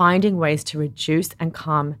and finding ways to reduce and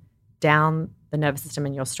calm down the nervous system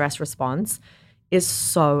and your stress response is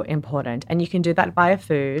so important. And you can do that via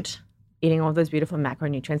food, eating all those beautiful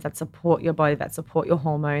macronutrients that support your body, that support your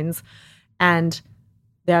hormones. And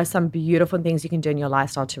there are some beautiful things you can do in your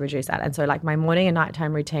lifestyle to reduce that. And so like my morning and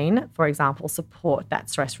nighttime routine, for example, support that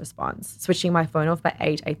stress response. Switching my phone off by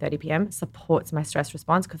 8:30 p.m. supports my stress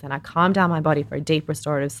response because then I calm down my body for a deep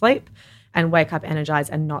restorative sleep and wake up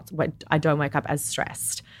energized and I don't wake up as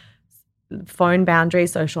stressed. Phone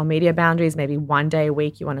boundaries, social media boundaries, maybe 1 day a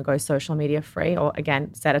week you want to go social media free, or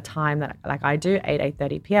again, set a time that like I do,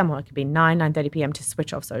 8:30 p.m. or it could be 9:30 p.m. to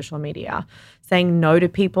switch off social media. Saying no to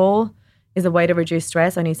people is a way to reduce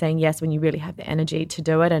stress. Only saying yes when you really have the energy to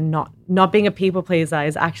do it, and not being a people pleaser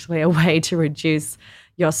is actually a way to reduce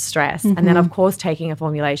your stress. And then of course taking a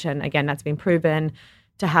formulation, again, that's been proven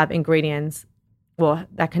to have ingredients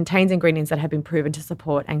that contains ingredients that have been proven to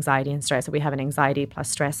support anxiety and stress. So we have an anxiety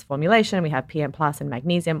plus stress formulation. We have PM plus and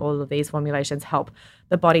magnesium. All of these formulations help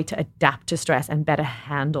the body to adapt to stress and better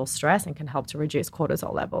handle stress and can help to reduce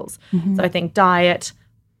cortisol levels. So I think diet,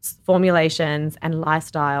 formulations, and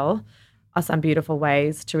lifestyle are some beautiful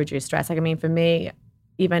ways to reduce stress. Like, I mean, for me,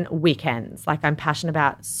 even weekends, like I'm passionate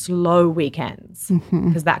about slow weekends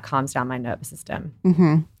because that calms down my nervous system.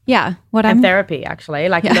 Yeah. And therapy, actually,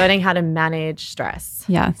 like learning how to manage stress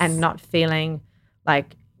and not feeling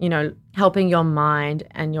like, helping your mind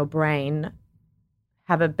and your brain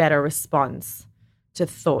have a better response to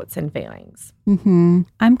thoughts and feelings.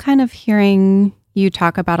 I'm kind of hearing you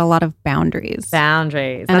talk about a lot of boundaries. That's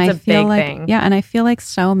a big thing. Yeah. And I feel like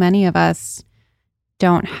so many of us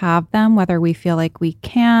don't have them, whether we feel like we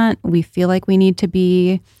can't, we feel like we need to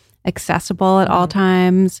be accessible at all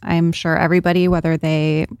times. I'm sure everybody, whether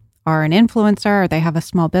they are an influencer or they have a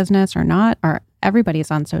small business or not, or everybody's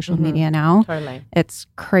on social media now. Totally. It's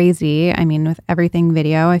crazy. I mean, with everything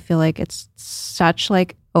video, I feel like it's such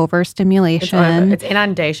like overstimulation. It's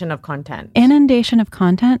inundation of content. And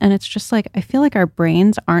it's just like, I feel like our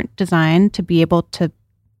brains aren't designed to be able to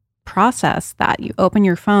process that. You open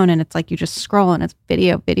your phone and it's like you just scroll and it's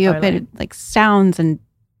video, like sounds, and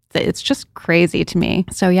it's just crazy to me.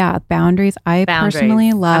 So yeah, boundaries. I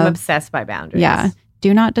personally love. I'm obsessed by boundaries. Yeah.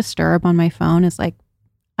 Do not disturb on my phone is like,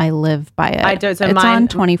 I live by it. I do. So it's mine, on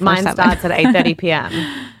 24/7. Mine starts at 8:30 p.m.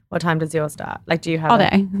 What time does yours start? Like, do you have all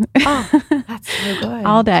day. Oh, that's so good.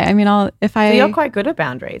 All day. I mean, So you're quite good at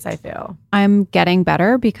boundaries, I feel. I'm getting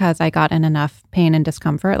better because I got in enough pain and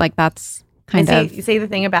discomfort. Like that's kind of. You see, the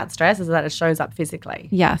thing about stress is that it shows up physically.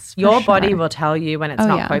 Yes. Your body will tell you when it's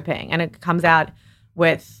not yeah. coping. And it comes out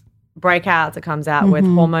with breakouts, it comes out with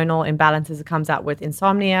hormonal imbalances, it comes out with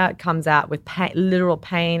insomnia, it comes out with literal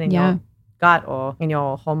pain in your gut or in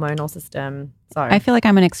your hormonal system. So I feel like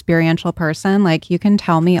I'm an experiential person. Like you can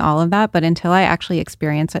tell me all of that, but until I actually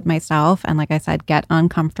experience it myself and like I said, get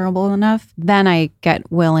uncomfortable enough, then I get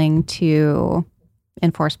willing to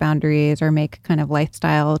enforce boundaries or make kind of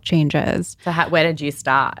lifestyle changes. So where did you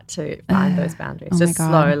start to find those boundaries? Just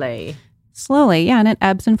slowly? Slowly, yeah. And it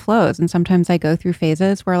ebbs and flows. And sometimes I go through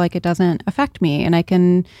phases where like it doesn't affect me and I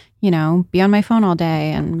can, you know, be on my phone all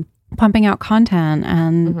day and pumping out content.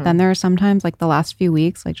 And then there are sometimes like the last few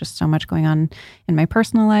weeks, like just so much going on in my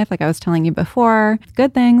personal life. Like I was telling you before,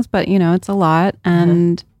 good things, but you know, it's a lot.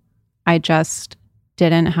 And I just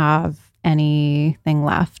didn't have anything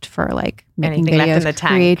left for like making Anything videos, left in the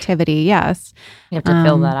tank. Creativity. Yes. You have to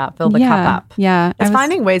fill that up, fill the cup up. Yeah. It's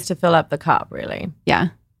finding ways to fill up the cup, really. Yeah.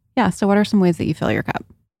 Yeah. So what are some ways that you fill your cup?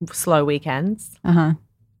 Slow weekends.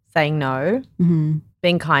 Saying no.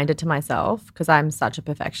 Being kinder to myself because I'm such a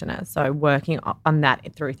perfectionist. So working on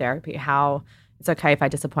that through therapy, how it's okay if I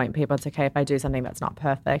disappoint people. It's okay if I do something that's not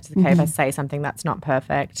perfect. It's okay if I say something that's not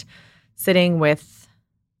perfect. Sitting with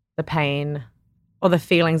the pain or the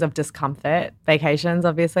feelings of discomfort. Vacations,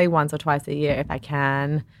 obviously, once or twice a year if I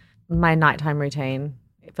can. My nighttime routine,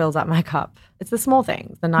 it fills up my cup. It's the small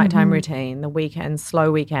things, the nighttime routine, the weekends,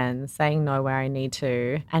 slow weekends, saying no where I need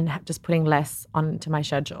to, and just putting less onto my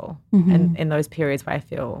schedule. And in those periods where I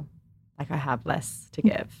feel like I have less to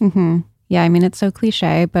give. Yeah, I mean, it's so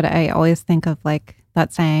cliche, but I always think of like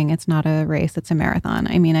that saying, it's not a race, it's a marathon.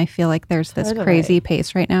 I mean, I feel like there's this crazy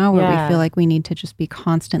pace right now where we feel like we need to just be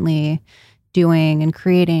constantly doing and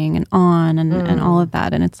creating and on and all of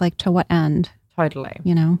that. And it's like, to what end? Totally.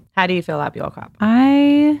 You know? How do you fill up your cup?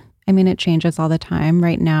 I mean, it changes all the time.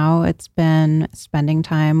 Right now, it's been spending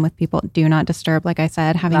time with people. Do not disturb, like I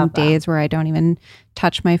said, having days where I don't even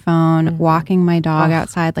touch my phone, walking my dog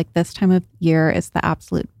outside. Like this time of year is the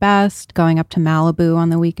absolute best. Going up to Malibu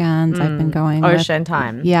on the weekends. I've been going ocean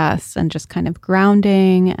time. Yes, and just kind of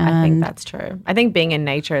grounding. And I think that's true. I think being in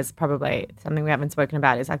nature is probably something we haven't spoken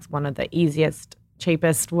about. Is like one of the easiest,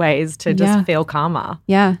 cheapest ways to just feel calmer.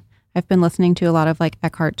 Yeah. I've been listening to a lot of like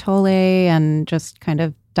Eckhart Tolle and just kind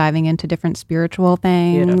of diving into different spiritual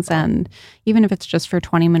things. Beautiful. And even if it's just for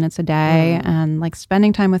 20 minutes a day and like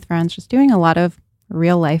spending time with friends, just doing a lot of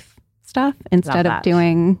real life stuff instead of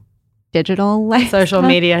doing digital life social stuff.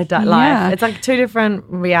 Media life. It's like two different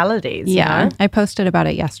realities. You know? I posted about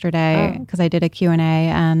it yesterday because I did a Q&A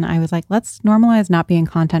and I was like, let's normalize not being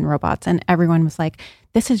content robots. And everyone was like,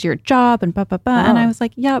 this is your job and blah, blah, blah. And I was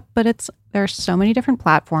like, yeah, but there's so many different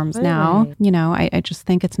platforms now. You know, I just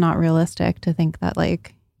think it's not realistic to think that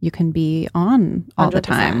like you can be on all the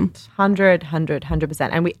time. 100%.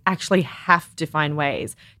 And we actually have to find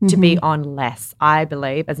ways to be on less. I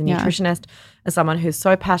believe as a nutritionist, as someone who's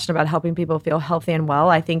so passionate about helping people feel healthy and well,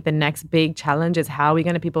 I think the next big challenge is how are we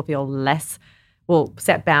going to people feel less,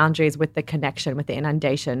 set boundaries with the connection, with the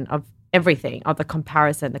inundation of everything, of the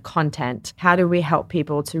comparison, the content. How do we help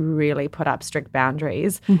people to really put up strict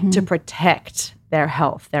boundaries to protect their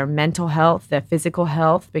health, their mental health, their physical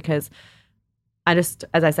health? Because as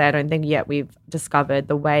I say, I don't think yet we've discovered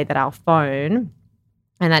the way that our phone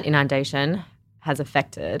and that inundation has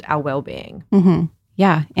affected our well-being.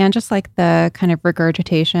 Yeah. And just like the kind of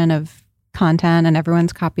regurgitation of content and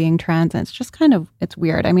everyone's copying trends. And it's just kind of, it's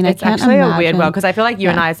weird. I mean, it's I can't actually imagine. A weird world because I feel like you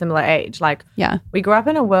and I are similar age. Like we grew up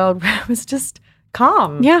in a world where it was just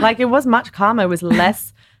calm. Yeah. Like it was much calmer. It was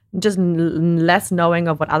less, just less knowing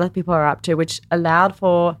of what other people are up to, which allowed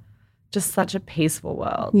for just such a peaceful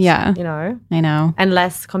world. Yeah. You know? I know. And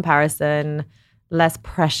less comparison, less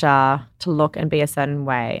pressure to look and be a certain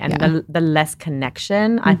way. And the less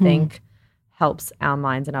connection, I think, helps our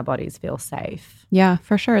minds and our bodies feel safe. Yeah,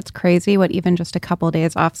 for sure. It's crazy what even just a couple of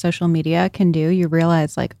days off social media can do. You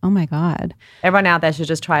realize like, oh my God. Everyone out there should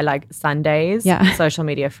just try like Sundays, social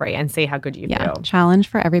media free and see how good you feel. Challenge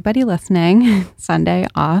for everybody listening. Sunday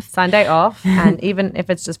off. And even if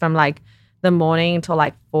it's just from like the morning until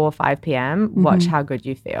like 4 or 5 p.m., watch how good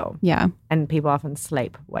you feel. Yeah. And people often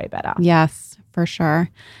sleep way better. Yes, for sure.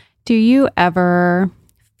 Do you ever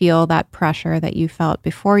feel that pressure that you felt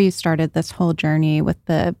before you started this whole journey with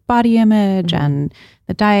the body image and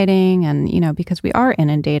the dieting and, because we are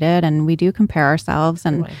inundated and we do compare ourselves.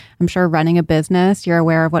 And I'm sure running a business, you're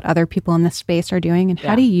aware of what other people in this space are doing. And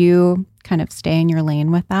how do you kind of stay in your lane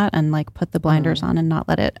with that and like put the blinders on and not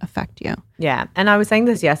let it affect you? Yeah. And I was saying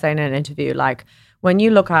this yesterday in an interview, like when you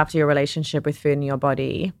look after your relationship with food in your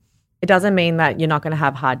body, it doesn't mean that you're not going to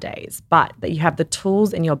have hard days, but that you have the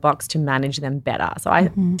tools in your box to manage them better. So I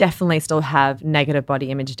definitely still have negative body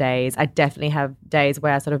image days. I definitely have days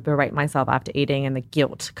where I sort of berate myself after eating and the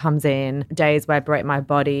guilt comes in, days where I berate my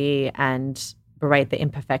body and berate the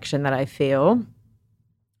imperfection that I feel.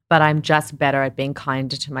 But I'm just better at being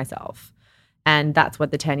kinder to myself. And that's what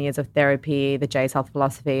the 10 years of therapy, the J's Health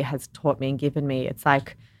philosophy has taught me and given me. It's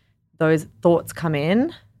like those thoughts come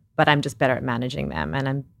in, but I'm just better at managing them and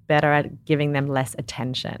I'm better at giving them less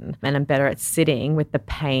attention and I'm better at sitting with the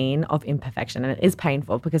pain of imperfection. And it is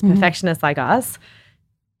painful because perfectionists like us,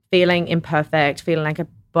 feeling imperfect, feeling like a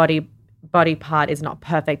body part is not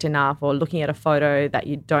perfect enough, or looking at a photo that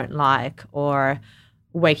you don't like, or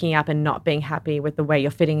waking up and not being happy with the way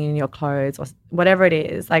you're fitting in your clothes or whatever it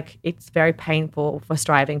is, like it's very painful for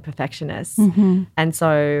striving perfectionists. And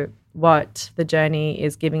so what the journey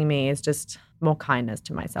is giving me is just more kindness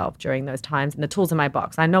to myself during those times and the tools in my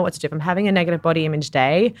box. I know what to do. If I'm having a negative body image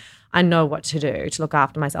day, I know what to do to look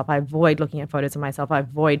after myself. I avoid looking at photos of myself. I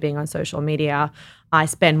avoid being on social media. I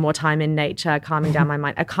spend more time in nature, calming down my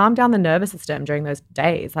mind. I calm down the nervous system during those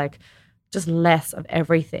days, like just less of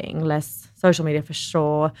everything, less social media for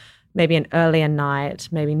sure, maybe an earlier night,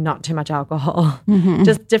 maybe not too much alcohol,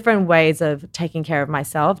 just different ways of taking care of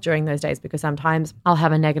myself during those days, because sometimes I'll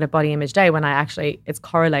have a negative body image day when it's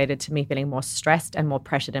correlated to me feeling more stressed and more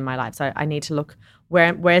pressured in my life. So I need to look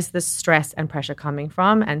where's the stress and pressure coming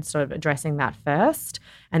from and sort of addressing that first.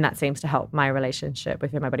 And that seems to help my relationship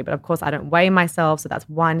with my body. But of course, I don't weigh myself. So that's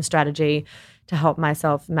one strategy to help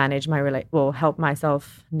myself manage help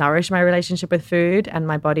myself nourish my relationship with food and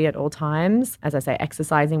my body at all times. As I say,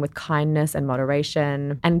 exercising with kindness and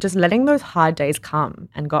moderation and just letting those hard days come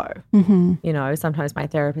and go. Sometimes my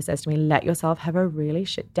therapist says to me, let yourself have a really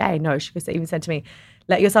shit day. No, she even said to me,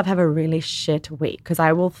 let yourself have a really shit week, because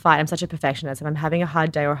I will fight. I'm such a perfectionist. If I'm having a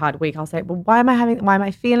hard day or a hard week, I'll say, well, why am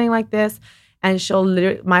I feeling like this? And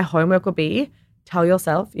my homework will be, tell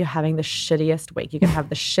yourself you're having the shittiest week. You can have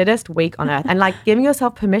the shittest week on earth. And like giving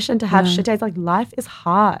yourself permission to have shit days. Like life is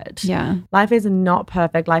hard. Yeah. Life is not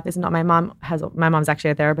perfect. Life is not, my mom's actually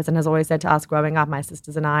a therapist and has always said to us growing up, my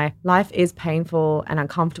sisters and I, life is painful and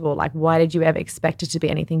uncomfortable. Like why did you ever expect it to be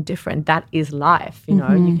anything different? That is life. You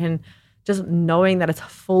can just knowing that it's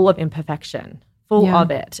full of imperfection,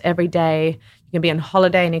 of it every day. You can be on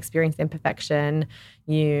holiday and experience imperfection.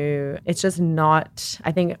 It's just not,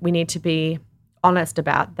 I think we need to be honest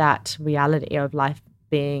about that reality of life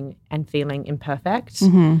being and feeling imperfect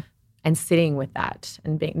and sitting with that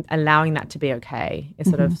and allowing that to be okay is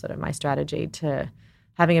sort of my strategy to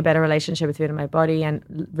having a better relationship with food and my body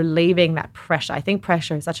and relieving that pressure. I think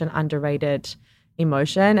pressure is such an underrated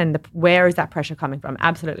emotion, and where is that pressure coming from?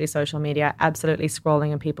 Absolutely social media, absolutely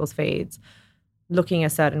scrolling in people's feeds, looking a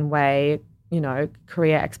certain way,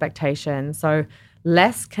 career expectations. So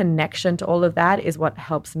less connection to all of that is what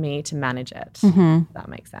helps me to manage it. If that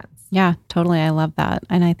makes sense. Yeah, totally. I love that.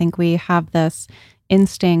 And I think we have this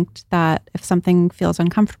instinct that if something feels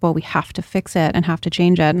uncomfortable, we have to fix it and have to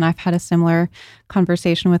change it. And I've had a similar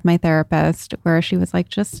conversation with my therapist where she was like,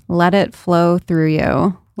 just let it flow through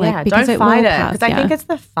you. Don't fight it. Because I think it's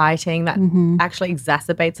the fighting that actually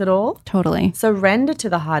exacerbates it all. Totally. Surrender to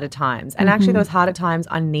the harder times. And actually those harder times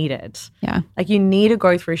are needed. Yeah. Like you need to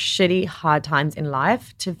go through shitty, hard times in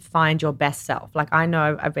life to find your best self. Like I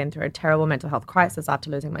know I've been through a terrible mental health crisis after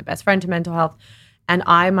losing my best friend to mental health. And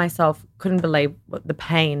I myself couldn't believe the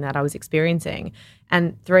pain that I was experiencing.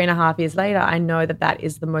 And 3.5 years later, I know that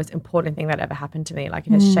is the most important thing that ever happened to me. Like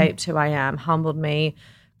it has shaped who I am, humbled me,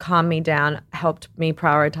 calmed me down, helped me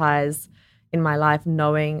prioritize in my life,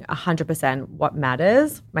 knowing 100% what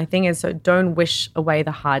matters. My thing is, so don't wish away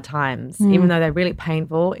the hard times. Even though they're really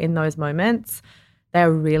painful in those moments,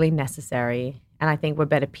 they're really necessary. And I think we're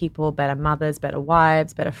better people, better mothers, better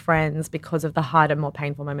wives, better friends because of the harder, more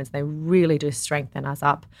painful moments. They really do strengthen us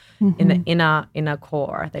up in the inner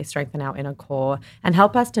core. They strengthen our inner core and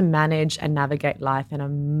help us to manage and navigate life in a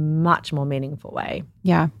much more meaningful way.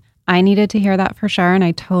 Yeah. I needed to hear that for sure. And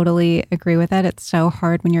I totally agree with it. It's so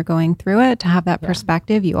hard when you're going through it to have that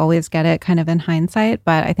perspective. You always get it kind of in hindsight,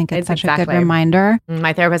 but I think it's such a good reminder.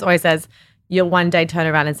 My therapist always says, you'll one day turn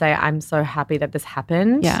around and say, I'm so happy that this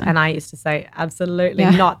happened. Yeah. And I used to say, absolutely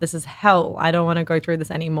not. This is hell. I don't want to go through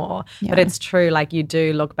this anymore. Yeah. But it's true. Like you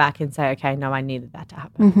do look back and say, okay, no, I needed that to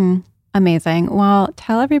happen. Mm-hmm. Amazing. Well,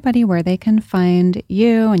 tell everybody where they can find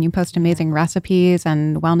you, and you post amazing recipes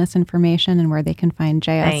and wellness information, and where they can find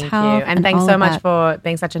JS Thank Health. you. And thanks so much for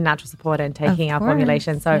being such a natural supporter and taking Of our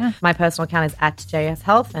formulation. course, So my personal account is at JS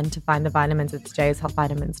Health, and to find the vitamins, it's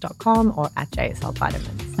jshealthvitamins.com or at JS Health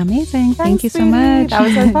Vitamins. Amazing. Thank you so sweetie. much. That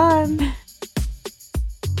was so fun.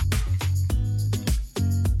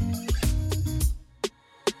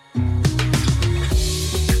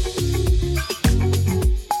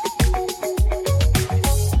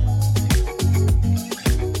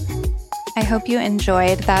 I hope you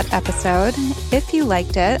enjoyed that episode. If you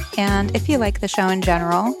liked it, and if you like the show in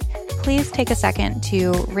general, please take a second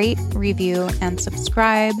to rate, review, and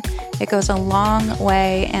subscribe. It goes a long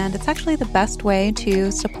way, and it's actually the best way to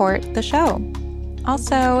support the show.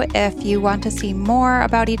 Also, if you want to see more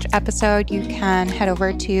about each episode, you can head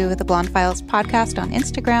over to the Blonde Files podcast on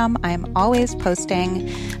Instagram. I'm always posting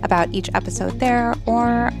about each episode there,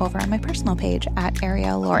 or over on my personal page at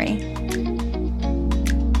Ariel Laurie.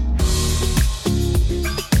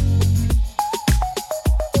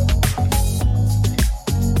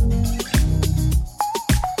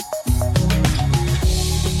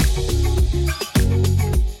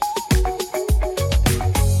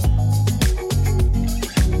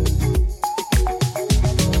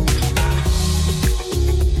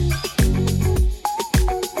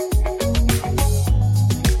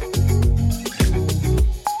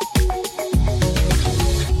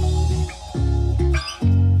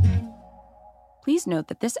 Please note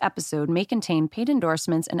that this episode may contain paid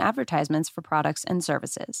endorsements and advertisements for products and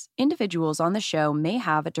services. Individuals on the show may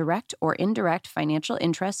have a direct or indirect financial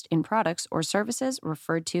interest in products or services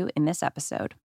referred to in this episode.